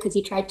Squealer, because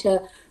he tried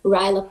to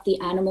rile up the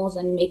animals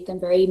and make them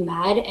very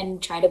mad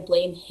and try to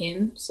blame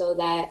him so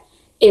that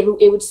it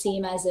would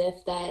seem as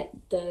if that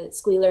the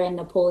Squealer and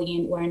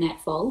Napoleon weren't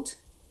at fault.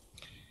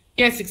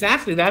 Yes,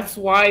 exactly. That's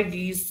why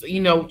these,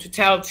 you know,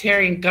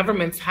 totalitarian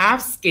governments have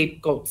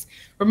scapegoats.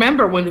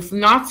 Remember, when it's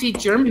Nazi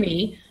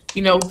Germany,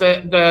 you know,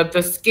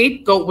 the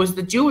scapegoat was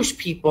the Jewish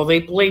people.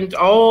 They blamed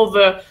all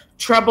the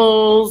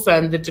troubles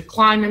and the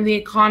decline in the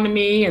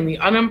economy and the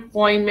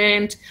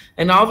unemployment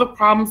and all the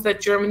problems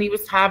that Germany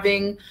was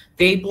having.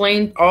 They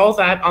blamed all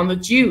that on the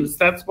Jews.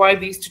 That's why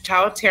these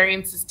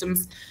totalitarian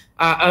systems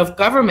of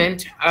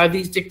government,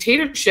 these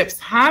dictatorships,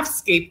 have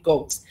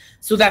scapegoats,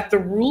 so that the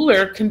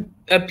ruler can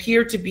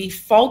appear to be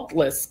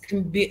faultless,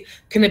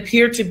 can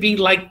appear to be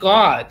like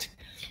God.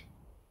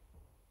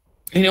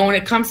 You know, when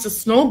it comes to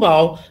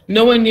Snowball,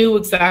 no one knew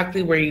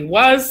exactly where he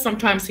was.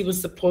 Sometimes he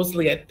was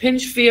supposedly at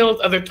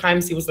Pinchfield, other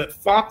times he was at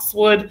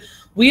Foxwood.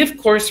 We, of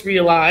course,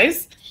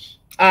 realize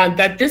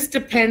that this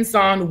depends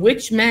on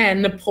which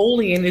man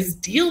Napoleon is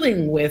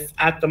dealing with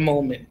at the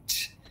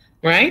moment,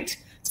 right?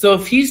 So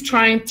if he's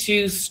trying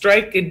to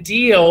strike a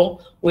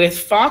deal with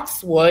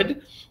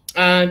Foxwood,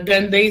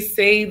 then they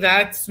say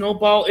that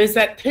Snowball is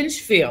at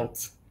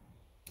Pinchfield,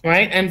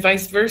 right? And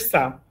vice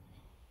versa.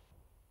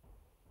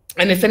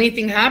 And if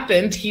anything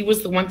happened, he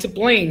was the one to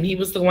blame. He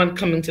was the one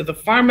coming to the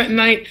farm at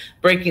night,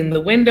 breaking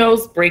the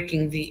windows,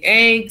 breaking the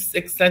eggs,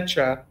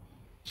 etc.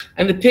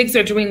 And the pigs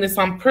are doing this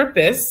on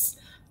purpose,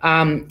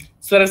 so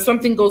that if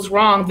something goes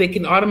wrong, they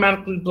can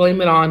automatically blame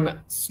it on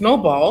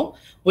Snowball,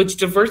 which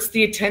diverts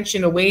the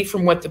attention away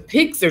from what the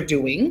pigs are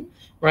doing,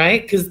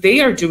 right? Because they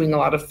are doing a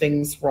lot of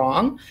things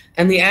wrong.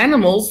 And the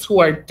animals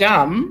who are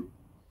dumb,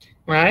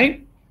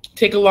 right,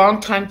 take a long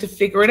time to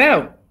figure it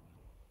out,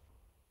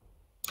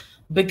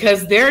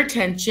 because their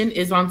attention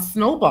is on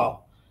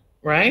Snowball,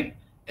 right?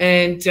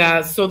 And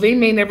so they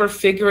may never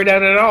figure it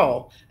out at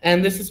all.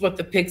 And this is what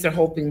the pigs are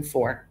hoping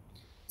for.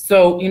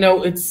 So, you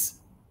know, it's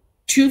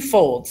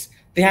twofold.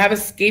 They have a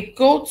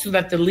scapegoat so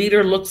that the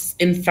leader looks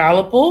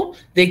infallible.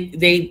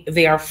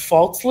 They are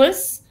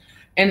faultless.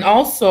 And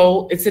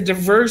also, it's a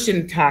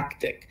diversion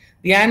tactic.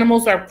 The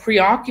animals are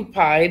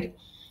preoccupied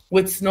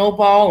with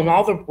Snowball and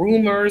all the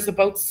rumors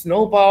about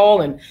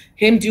Snowball and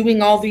him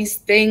doing all these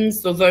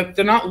things, so that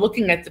they're not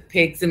looking at the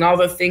pigs and all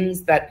the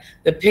things that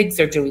the pigs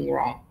are doing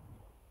wrong.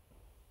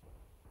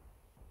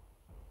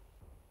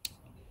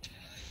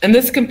 And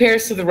this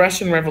compares to the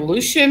Russian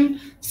Revolution.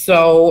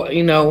 So,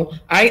 you know,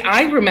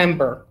 I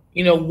remember,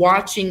 you know,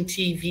 watching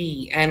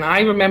TV, and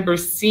I remember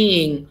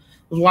seeing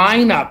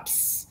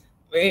lineups.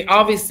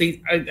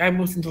 Obviously, I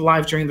wasn't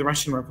alive during the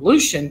Russian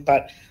Revolution,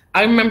 but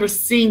I remember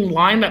seeing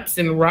lineups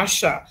in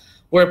Russia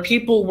where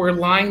people were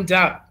lined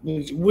up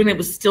when it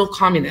was still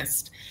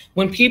communist,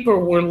 when people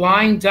were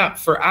lined up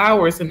for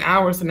hours and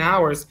hours and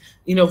hours,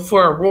 you know,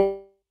 for a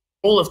roll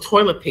of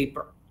toilet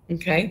paper,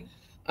 okay?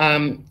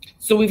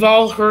 So we've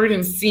all heard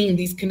and seen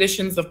these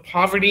conditions of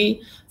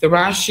poverty, the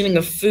rationing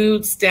of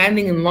food,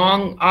 standing in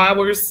long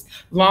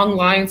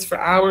lines for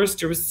hours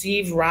to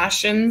receive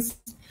rations.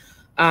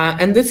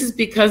 And this is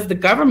because the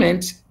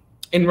government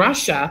in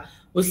Russia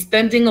was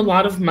spending a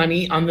lot of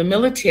money on the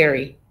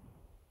military.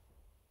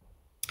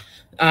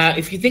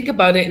 If you think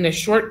about it, in a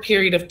short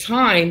period of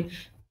time,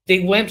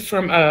 they went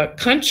from a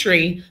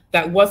country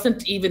that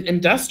wasn't even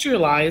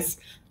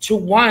industrialized to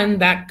one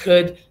that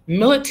could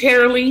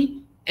militarily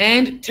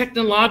and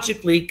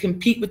technologically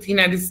compete with the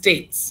United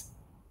States,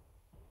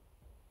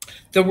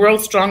 the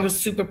world's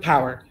strongest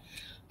superpower.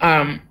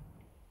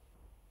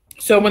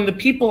 So when the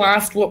people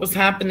asked what was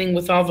happening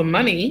with all the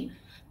money,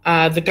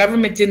 the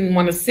government didn't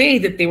want to say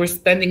that they were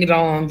spending it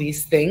all on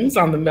these things,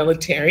 on the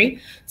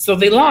military. So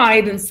they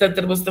lied and said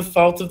that it was the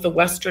fault of the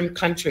Western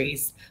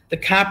countries, the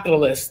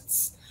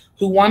capitalists,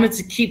 who wanted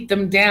to keep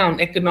them down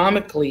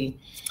economically,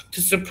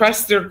 to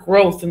suppress their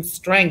growth and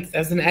strength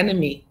as an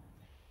enemy,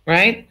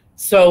 right?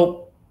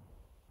 So,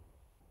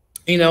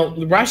 you know,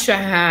 Russia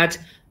had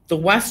the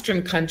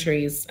Western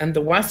countries and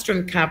the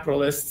Western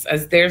capitalists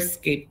as their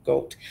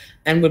scapegoat,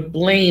 and would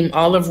blame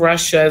all of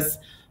Russia's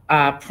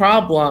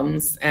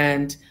problems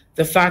and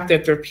the fact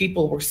that their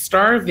people were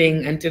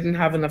starving and didn't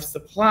have enough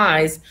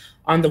supplies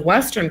on the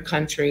Western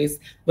countries,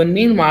 when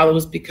meanwhile it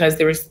was because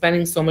they were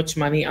spending so much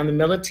money on the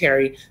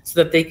military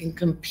so that they can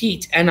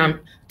compete, and on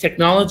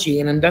technology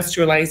and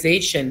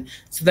industrialization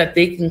so that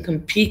they can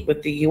compete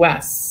with the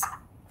US.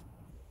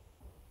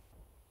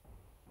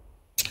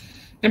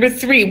 Number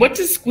 3, what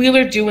does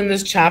Squealer do in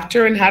this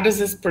chapter, and how does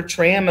this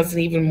portray him as an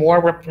even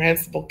more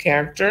reprehensible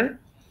character?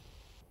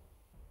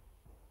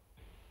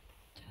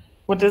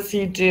 What does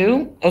he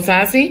do?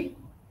 Osazi?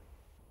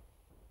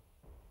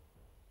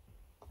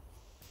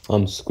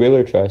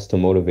 Squealer tries to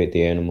motivate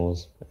the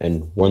animals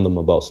and warn them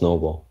about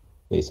Snowball,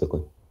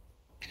 basically.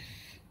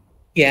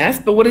 Yes,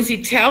 but what does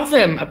he tell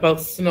them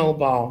about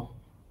Snowball?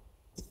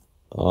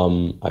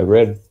 I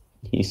read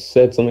he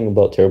said something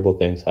about terrible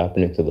things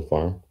happening to the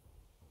farm.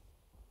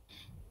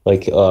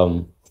 Like,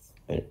 an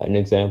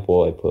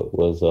example I put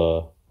was,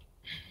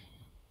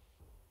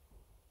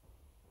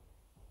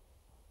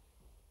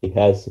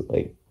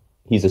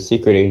 he's a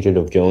secret agent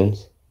of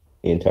Jones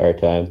the entire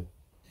time,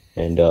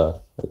 and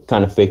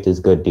kind of faked his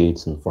good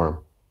deeds in the farm.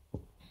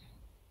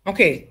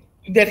 Okay,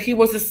 that he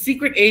was a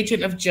secret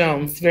agent of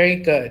Jones, very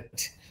good,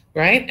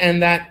 right?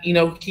 And that, you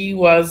know, he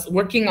was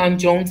working on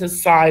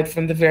Jones's side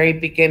from the very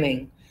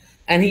beginning.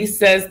 And he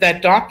says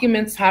that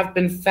documents have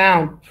been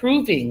found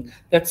proving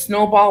that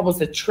Snowball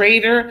was a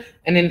traitor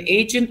and an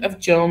agent of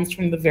Jones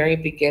from the very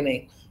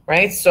beginning,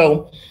 right?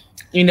 So,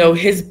 you know,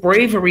 his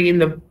bravery in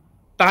the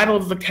Battle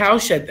of the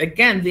Cowshed,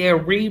 again, they are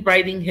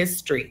rewriting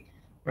history,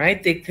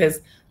 right?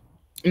 Because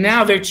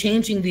now they're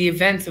changing the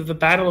events of the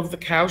Battle of the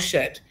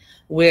Cowshed,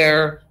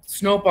 where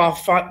Snowball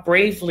fought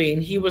bravely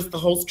and he was the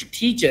whole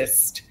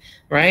strategist,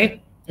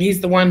 right?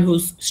 He's the one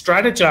who's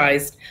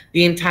strategized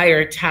the entire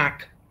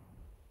attack.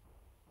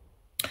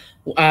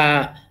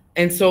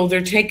 And so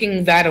they're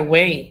taking that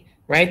away,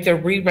 right? They're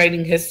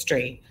rewriting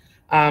history.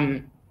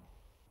 So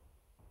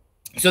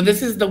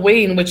this is the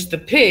way in which the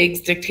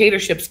pigs,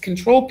 dictatorships,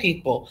 control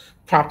people.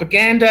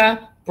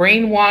 Propaganda,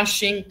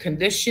 brainwashing,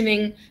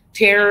 conditioning,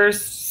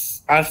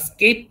 terrors,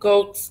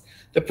 scapegoats,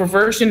 the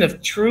perversion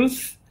of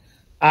truth,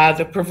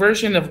 the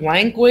perversion of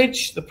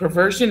language, the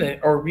perversion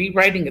or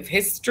rewriting of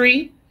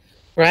history,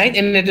 right?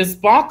 And it is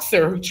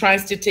Boxer who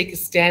tries to take a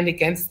stand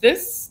against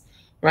this,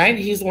 right?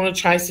 He's the one who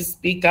tries to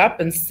speak up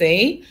and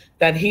say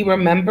that he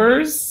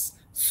remembers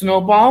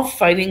Snowball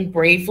fighting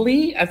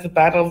bravely at the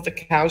Battle of the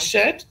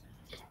Cowshed.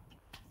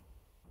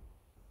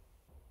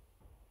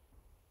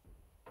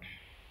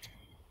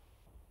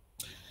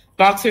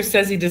 Boxer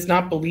says he does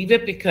not believe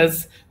it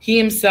because he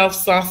himself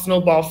saw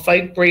Snowball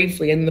fight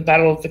bravely in the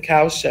Battle of the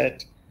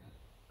Cowshed.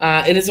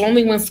 It is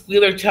only when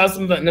Squealer tells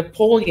him that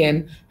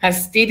Napoleon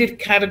has stated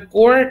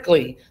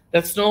categorically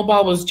that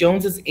Snowball was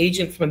Jones's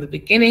agent from the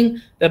beginning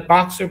that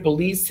Boxer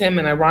believes him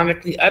and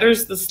ironically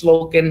utters the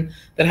slogan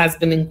that has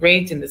been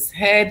engraved in his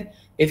head: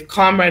 if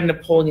Comrade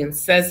Napoleon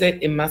says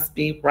it, it must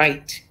be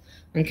right.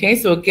 Okay,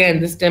 so again,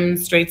 this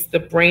demonstrates the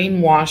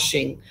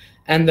brainwashing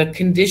and the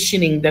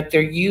conditioning that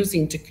they're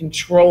using to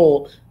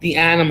control the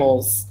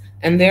animals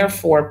and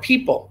therefore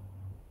people.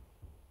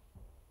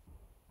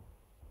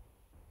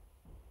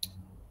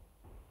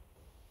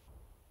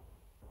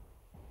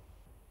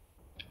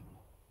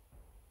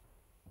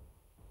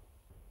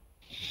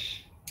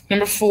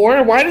 Number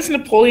 4, why does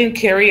Napoleon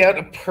carry out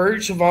a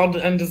purge of all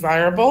the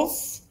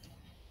undesirables?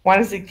 Why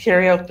does he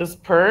carry out this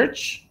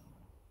purge?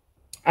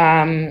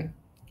 Gian?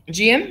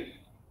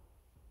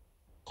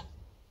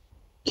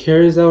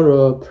 Carries out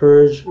a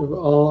purge of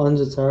all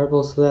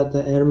undesirables so that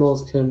the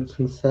animals can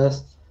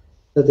confess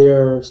that they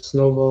are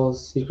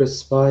Snowball's secret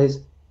spies.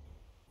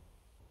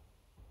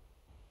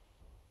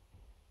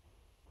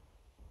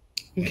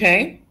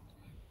 Okay.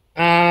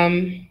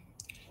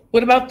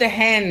 What about the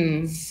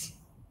hens?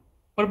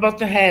 What about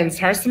the hens?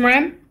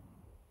 Harsimran?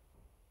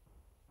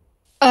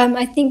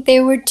 I think they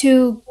were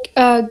to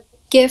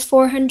give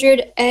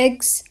 400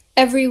 eggs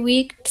every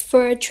week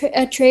for a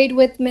trade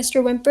with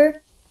Mr.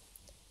 Whymper.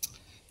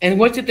 And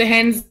what did the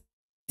hens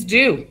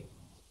do?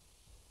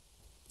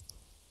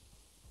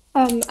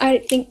 I'm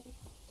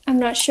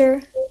not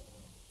sure.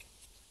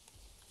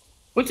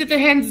 What did the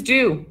hens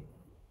do?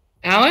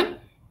 Alan?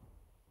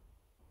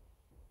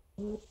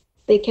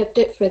 They kept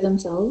it for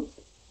themselves.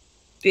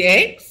 The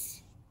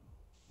eggs?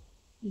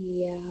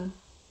 Yeah.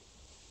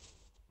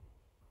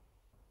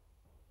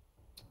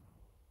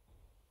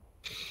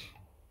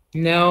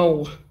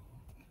 No.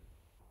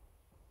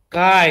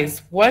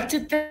 Guys, what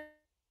did the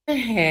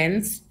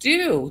hens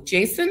do?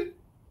 Jason?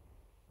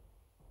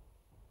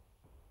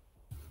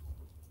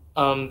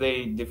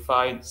 They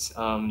defied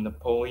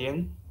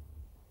Napoleon.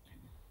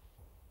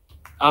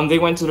 They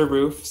went to the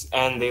roofs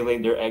and they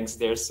laid their eggs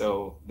there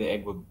so the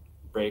egg would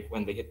break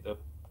when they hit the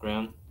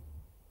ground.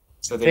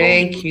 So they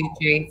Thank you,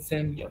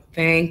 Jason. Yep.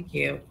 Thank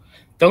you.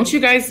 Don't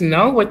you guys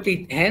know what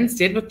the hens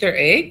did with their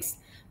eggs?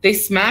 They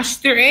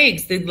smashed their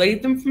eggs. They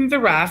laid them from the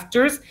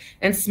rafters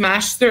and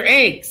smashed their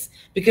eggs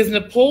because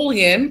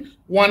Napoleon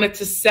wanted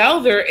to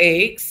sell their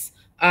eggs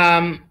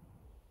and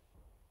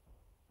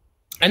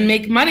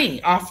make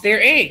money off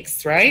their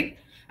eggs, right?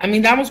 I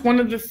mean, that was one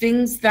of the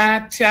things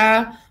that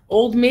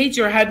Old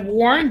Major had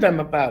warned them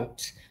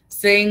about,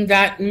 saying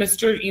that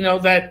Mr.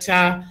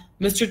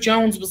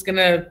 Jones was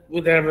gonna,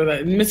 whatever,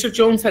 Mr.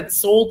 Jones had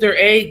sold their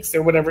eggs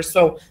or whatever.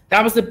 So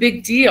that was a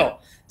big deal.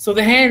 So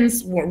the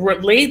hens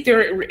laid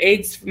their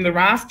eggs from the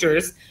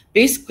rafters,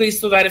 basically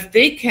so that if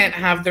they can't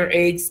have their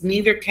eggs,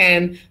 neither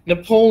can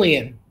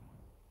Napoleon.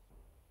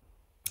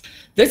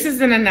 This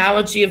is an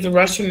analogy of the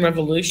Russian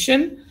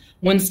Revolution,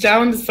 when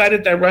Stalin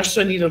decided that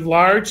Russia needed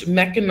large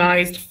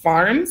mechanized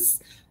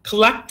farms,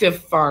 collective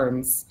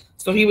farms.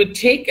 So he would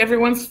take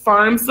everyone's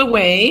farms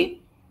away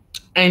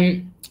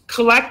and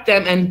collect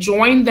them and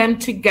join them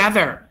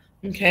together,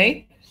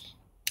 okay?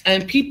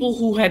 And people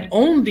who had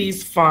owned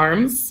these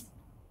farms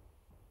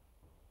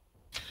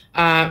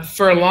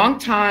for a long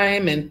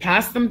time and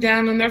passed them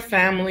down in their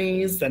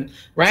families, and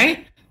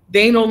right?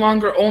 They no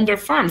longer owned their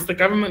farms. The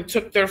government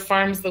took their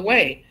farms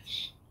away.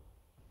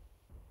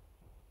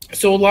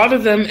 So a lot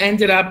of them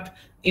ended up,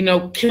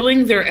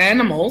 killing their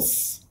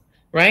animals,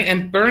 right?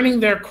 And burning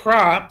their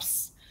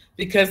crops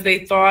because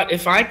they thought,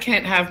 if I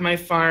can't have my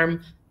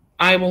farm,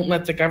 I won't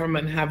let the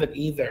government have it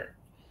either.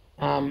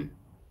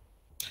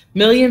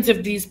 Millions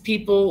of these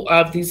people,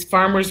 of these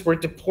farmers, were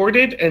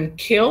deported and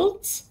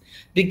killed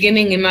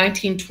beginning in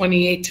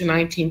 1928 to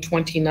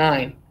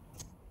 1929.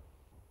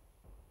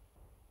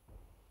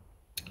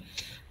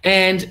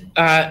 And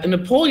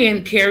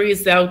Napoleon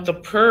carries out the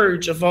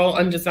purge of all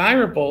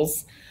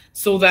undesirables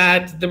so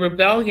that the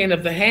rebellion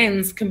of the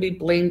hens can be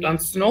blamed on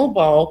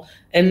Snowball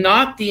and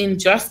not the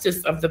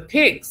injustice of the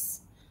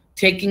pigs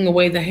taking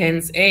away the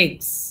hens'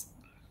 eggs.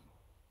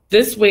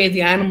 This way,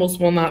 the animals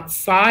will not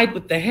side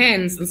with the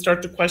hens and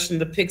start to question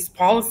the pigs'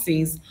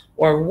 policies,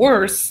 or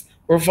worse,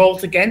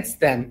 revolt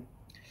against them.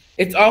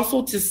 It's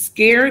also to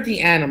scare the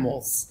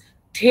animals.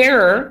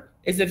 Terror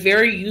is a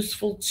very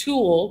useful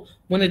tool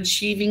when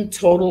achieving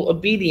total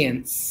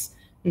obedience.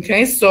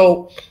 Okay,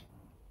 so,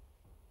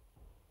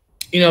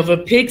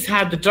 the pigs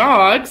had the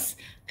dogs,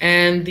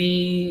 and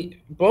the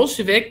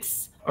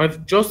Bolsheviks, or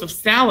Joseph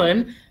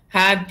Stalin,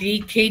 had the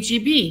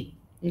KGB.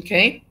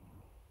 Okay.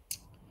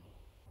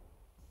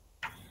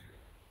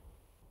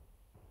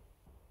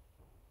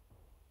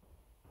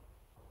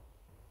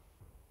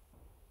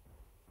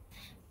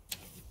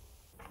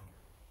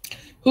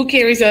 Who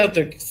carries out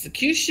the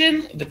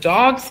execution? The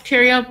dogs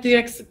carry out the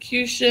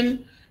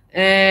execution.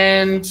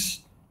 And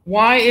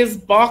why is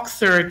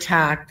Boxer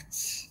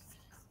attacked?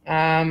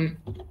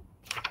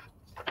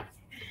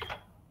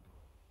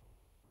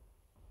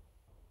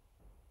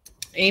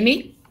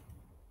 Amy?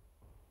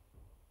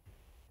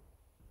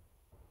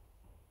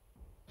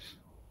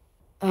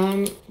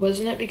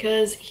 Wasn't it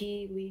because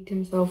he leagued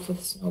himself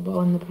with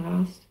Snowball in the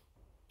past?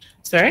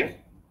 Sorry?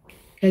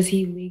 Because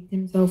he leagued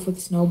himself with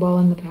Snowball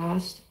in the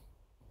past?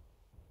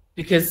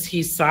 Because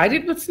he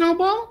sided with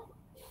Snowball?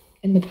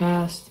 In the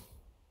past.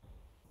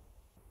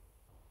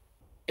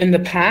 In the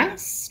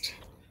past?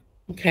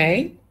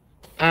 Okay.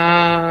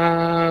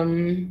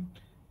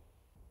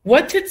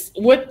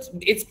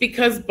 It's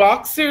because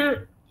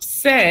Boxer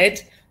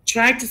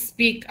tried to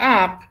speak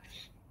up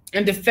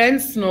and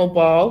defend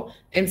Snowball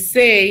and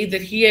say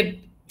that he had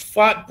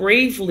fought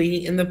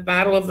bravely in the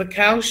Battle of the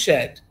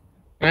Cowshed,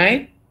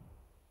 right?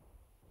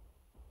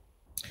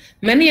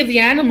 Many of the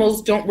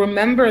animals don't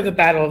remember the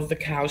Battle of the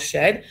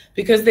Cowshed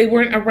because they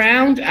weren't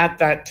around at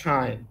that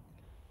time,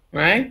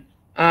 right?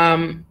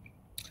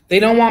 They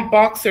don't want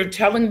Boxer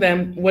telling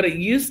them what it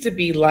used to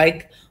be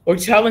like or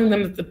telling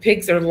them that the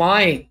pigs are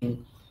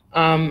lying.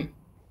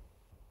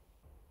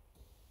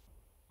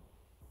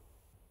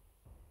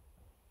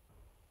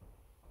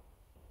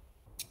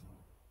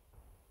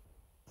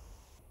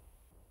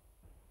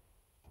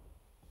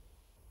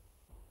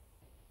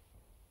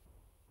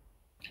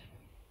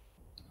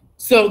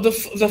 So the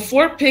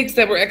four pigs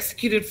that were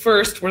executed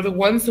first were the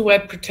ones who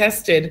had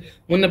protested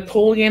when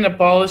Napoleon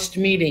abolished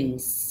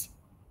meetings.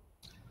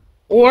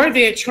 Or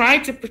they had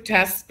tried to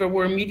protest but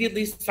were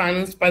immediately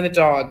silenced by the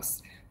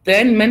dogs.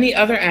 Then many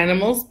other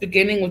animals,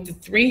 beginning with the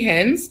three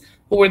hens,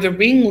 who were the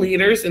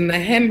ringleaders in the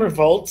hen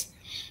revolt,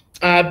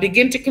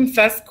 begin to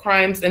confess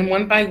crimes, and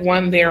one by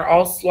one they are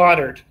all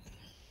slaughtered.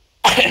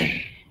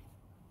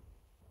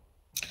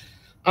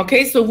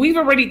 Okay, so we've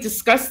already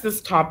discussed this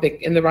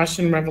topic in the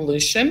Russian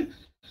Revolution.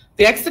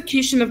 The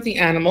execution of the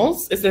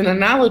animals is an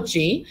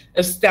analogy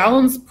of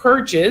Stalin's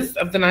purges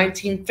of the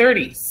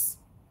 1930s.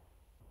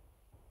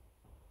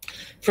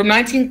 From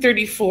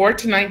 1934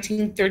 to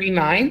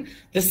 1939,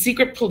 the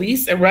secret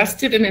police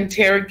arrested and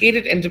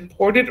interrogated and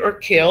deported or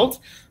killed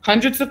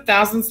hundreds of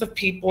thousands of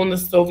people in the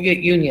Soviet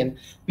Union,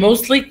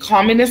 mostly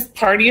Communist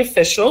Party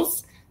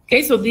officials.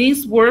 Okay, so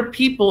these were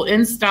people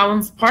in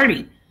Stalin's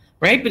party,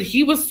 right? But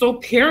he was so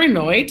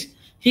paranoid,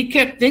 he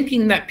kept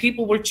thinking that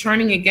people were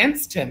turning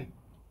against him.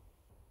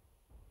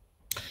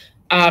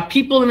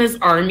 People in his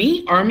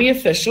army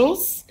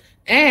officials,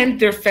 and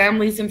their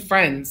families and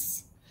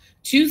friends.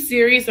 2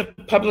 series of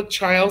public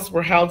trials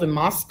were held in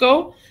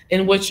Moscow,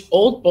 in which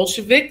old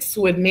Bolsheviks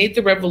who had made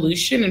the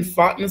revolution and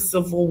fought in the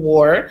Civil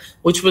War,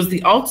 which was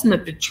the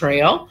ultimate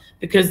betrayal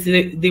because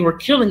they were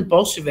killing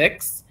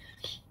Bolsheviks,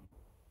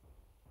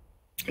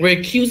 were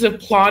accused of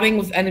plotting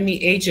with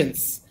enemy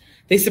agents.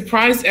 They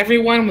surprised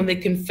everyone when they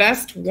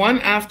confessed one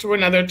after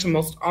another to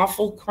most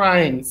awful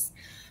crimes.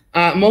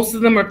 Most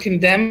of them were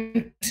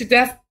condemned to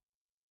death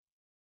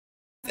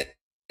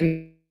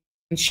and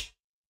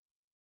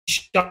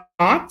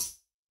shot.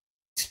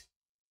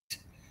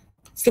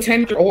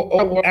 September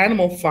or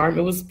Animal Farm,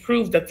 it was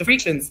proved that the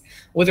frictions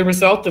were the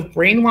result of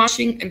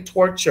brainwashing and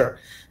torture.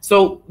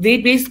 So they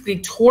basically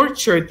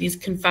tortured these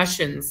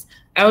confessions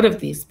out of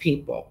these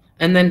people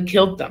and then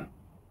killed them.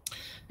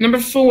 Number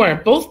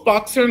 4, both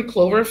Boxer and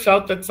Clover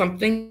felt that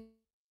something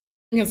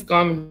has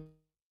gone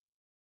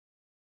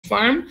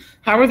farm.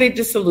 How are they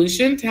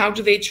disillusioned? How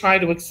do they try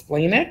to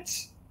explain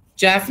it?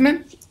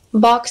 Jasmine?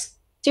 Boxer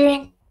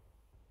and